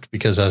skipped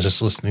because I was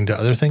just listening to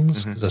other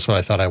things. That's what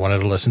I thought I wanted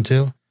to listen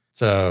to.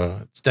 So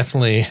it's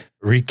definitely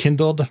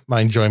rekindled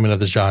my enjoyment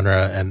of the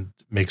genre and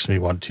makes me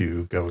want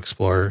to go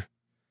explore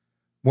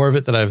more of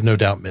it that I've no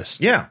doubt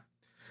missed. Yeah.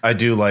 I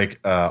do like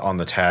on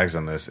the tags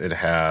on this, it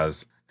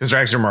has, because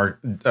tags are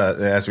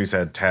as we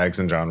said, tags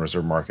and genres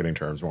are marketing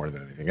terms more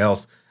than anything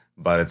else,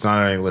 but it's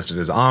not only listed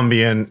as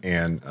ambient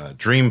and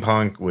dream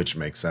punk, which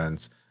makes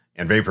sense,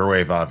 and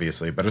vaporwave,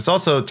 obviously, but it's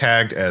also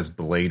tagged as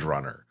Blade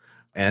Runner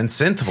and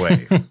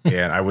synthwave.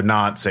 And I would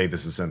not say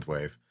this is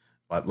synthwave,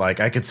 but like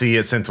I could see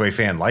a synthwave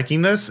fan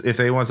liking this if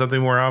they want something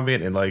more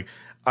ambient. And like,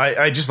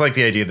 I just like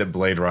the idea that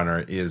Blade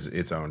Runner is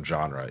its own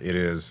genre. It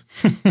is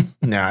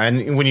now,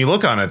 and when you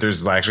look on it,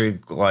 there's actually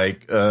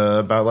like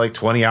about like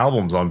 20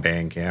 albums on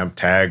Bandcamp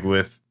tagged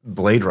with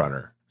Blade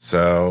Runner.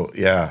 So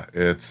yeah,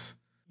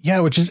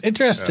 which is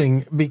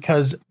interesting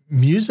because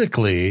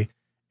musically,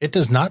 it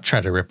does not try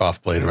to rip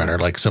off Blade Runner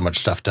like so much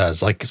stuff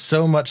does. Like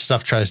so much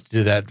stuff tries to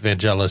do that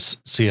Vangelis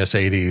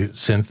CS80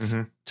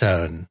 synth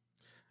tone,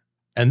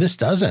 and this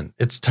doesn't.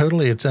 It's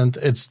totally its own.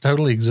 It's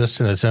totally exists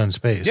in its own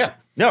space. Yeah.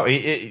 No,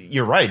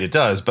 you're right. It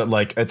does. But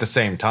like at the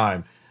same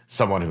time,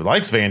 someone who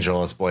likes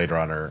Vangelis Blade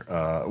Runner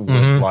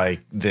would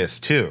like this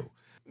too.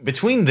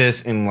 Between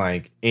this and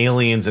like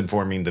Aliens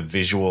informing the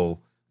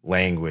visual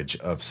language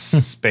of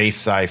space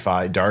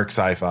sci-fi, dark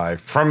sci-fi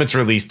from its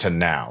release to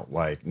now,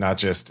 like not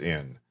just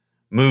in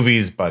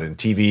movies, but in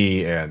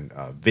TV and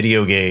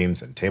video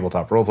games and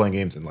tabletop role-playing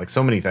games and like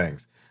so many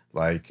things.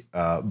 Like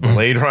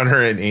Blade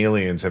Runner and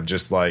Aliens have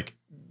just like,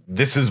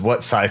 this is what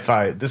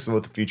sci-fi, this is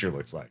what the future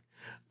looks like.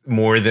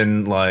 More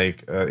than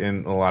like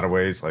in a lot of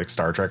ways like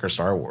Star Trek or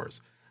Star Wars.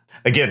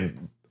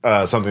 Again,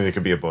 something that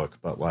could be a book,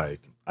 but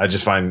like I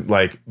just find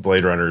like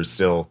Blade Runner is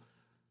still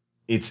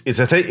it's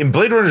a thing. And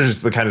Blade Runner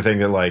is the kind of thing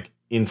that like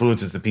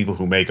influences the people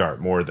who make art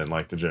more than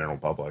like the general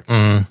public.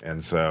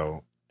 And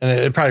so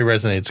it probably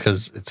resonates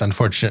because it's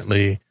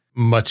unfortunately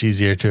much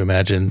easier to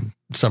imagine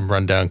some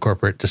rundown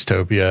corporate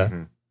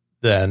dystopia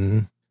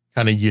than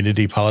kind of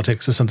unity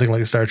politics or something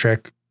like Star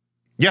Trek.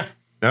 Yeah,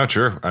 no,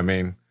 true. I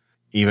mean,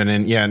 even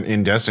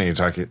in Destiny,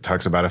 it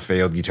talks about a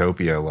failed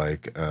utopia,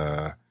 like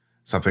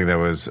something that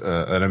was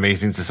an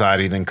amazing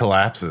society then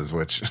collapses,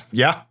 which,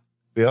 a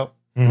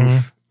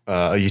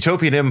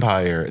utopian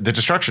empire, the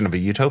destruction of a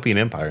utopian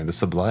empire and the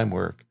sublime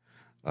work,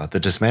 the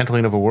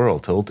dismantling of a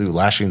world told through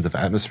lashings of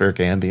atmospheric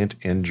ambient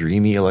and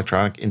dreamy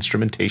electronic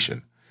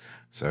instrumentation.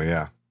 So,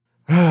 yeah,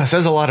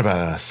 says a lot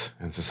about us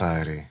in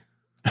society.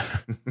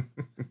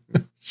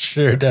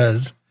 Sure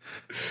does.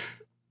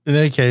 In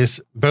any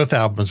case, both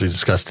albums we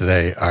discussed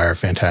today are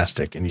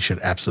fantastic, and you should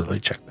absolutely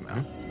check them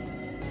out.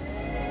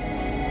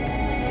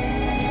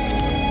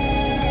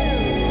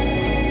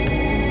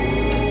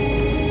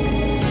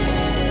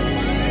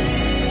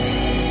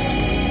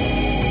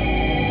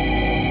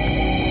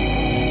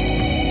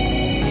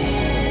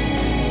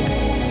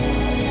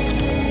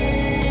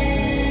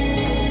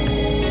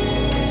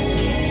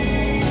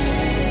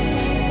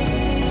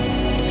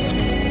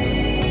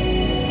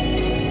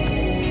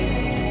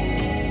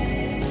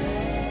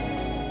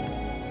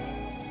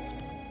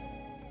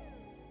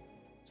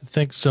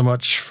 Thanks so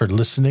much for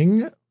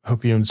listening.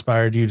 Hope you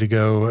inspired you to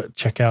go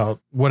check out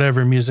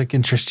whatever music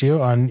interests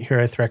you on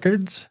Heroic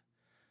Records.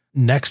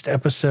 Next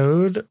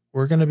episode,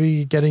 we're going to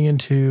be getting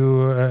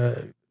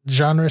into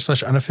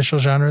genre/unofficial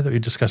genre that we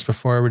discussed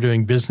before. We're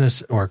doing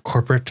business or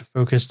corporate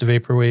focused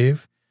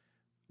vaporwave,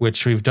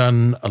 which we've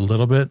done a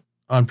little bit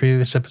on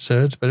previous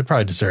episodes, but it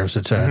probably deserves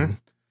its own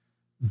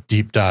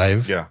deep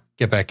dive. Yeah.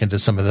 Get back into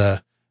some of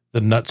the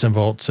nuts and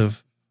bolts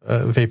of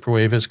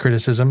Vaporwave as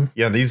criticism.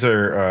 Yeah, these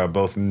are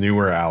both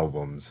newer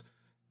albums,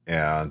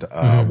 and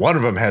one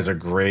of them has a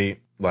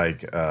great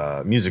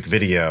music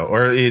video,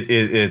 or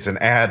it's an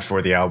ad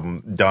for the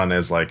album done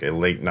as like a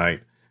late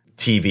night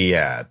TV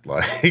ad.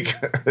 Like,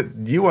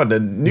 do you want a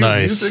new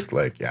music?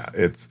 Like, yeah,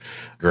 it's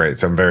great.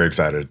 So I'm very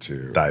excited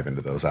to dive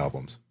into those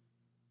albums.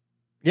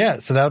 Yeah,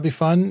 so that'll be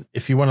fun.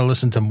 If you want to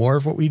listen to more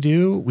of what we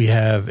do, we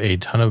have a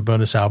ton of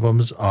bonus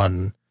albums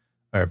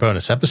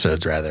bonus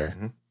episodes rather,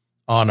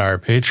 on our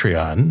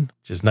Patreon,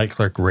 which is Night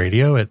Clerk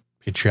Radio at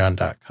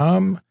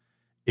patreon.com.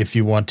 If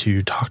you want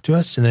to talk to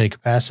us in any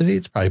capacity,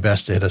 it's probably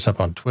best to hit us up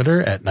on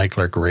Twitter at Night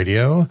Clerk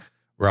Radio.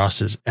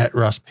 Ross is at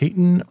Ross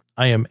Payton.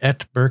 I am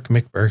at Burke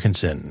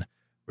McBurkinson.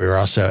 We're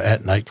also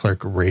at Night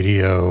Clerk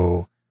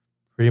Radio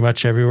pretty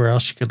much everywhere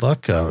else you could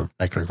look.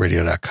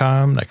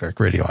 NightClerkRadio.com, Night Clerk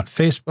Radio on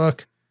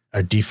Facebook,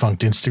 our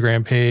defunct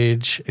Instagram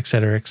page, et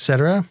cetera, et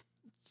cetera.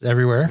 It's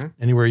everywhere,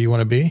 anywhere you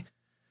want to be.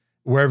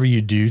 Wherever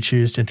you do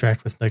choose to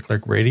interact with Night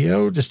Clerk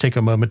Radio, just take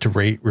a moment to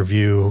rate,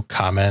 review,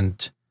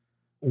 comment,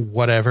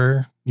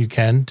 whatever you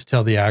can to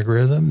tell the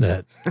algorithm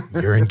that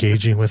you're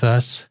engaging with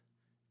us,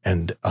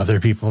 and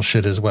other people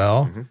should as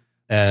well.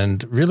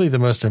 And really the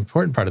most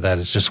important part of that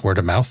is just word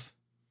of mouth,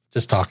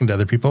 just talking to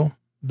other people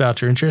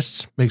about your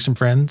interests, make some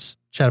friends,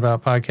 chat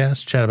about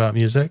podcasts, chat about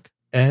music,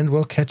 and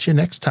we'll catch you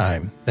next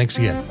time. Thanks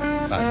again.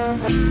 Bye.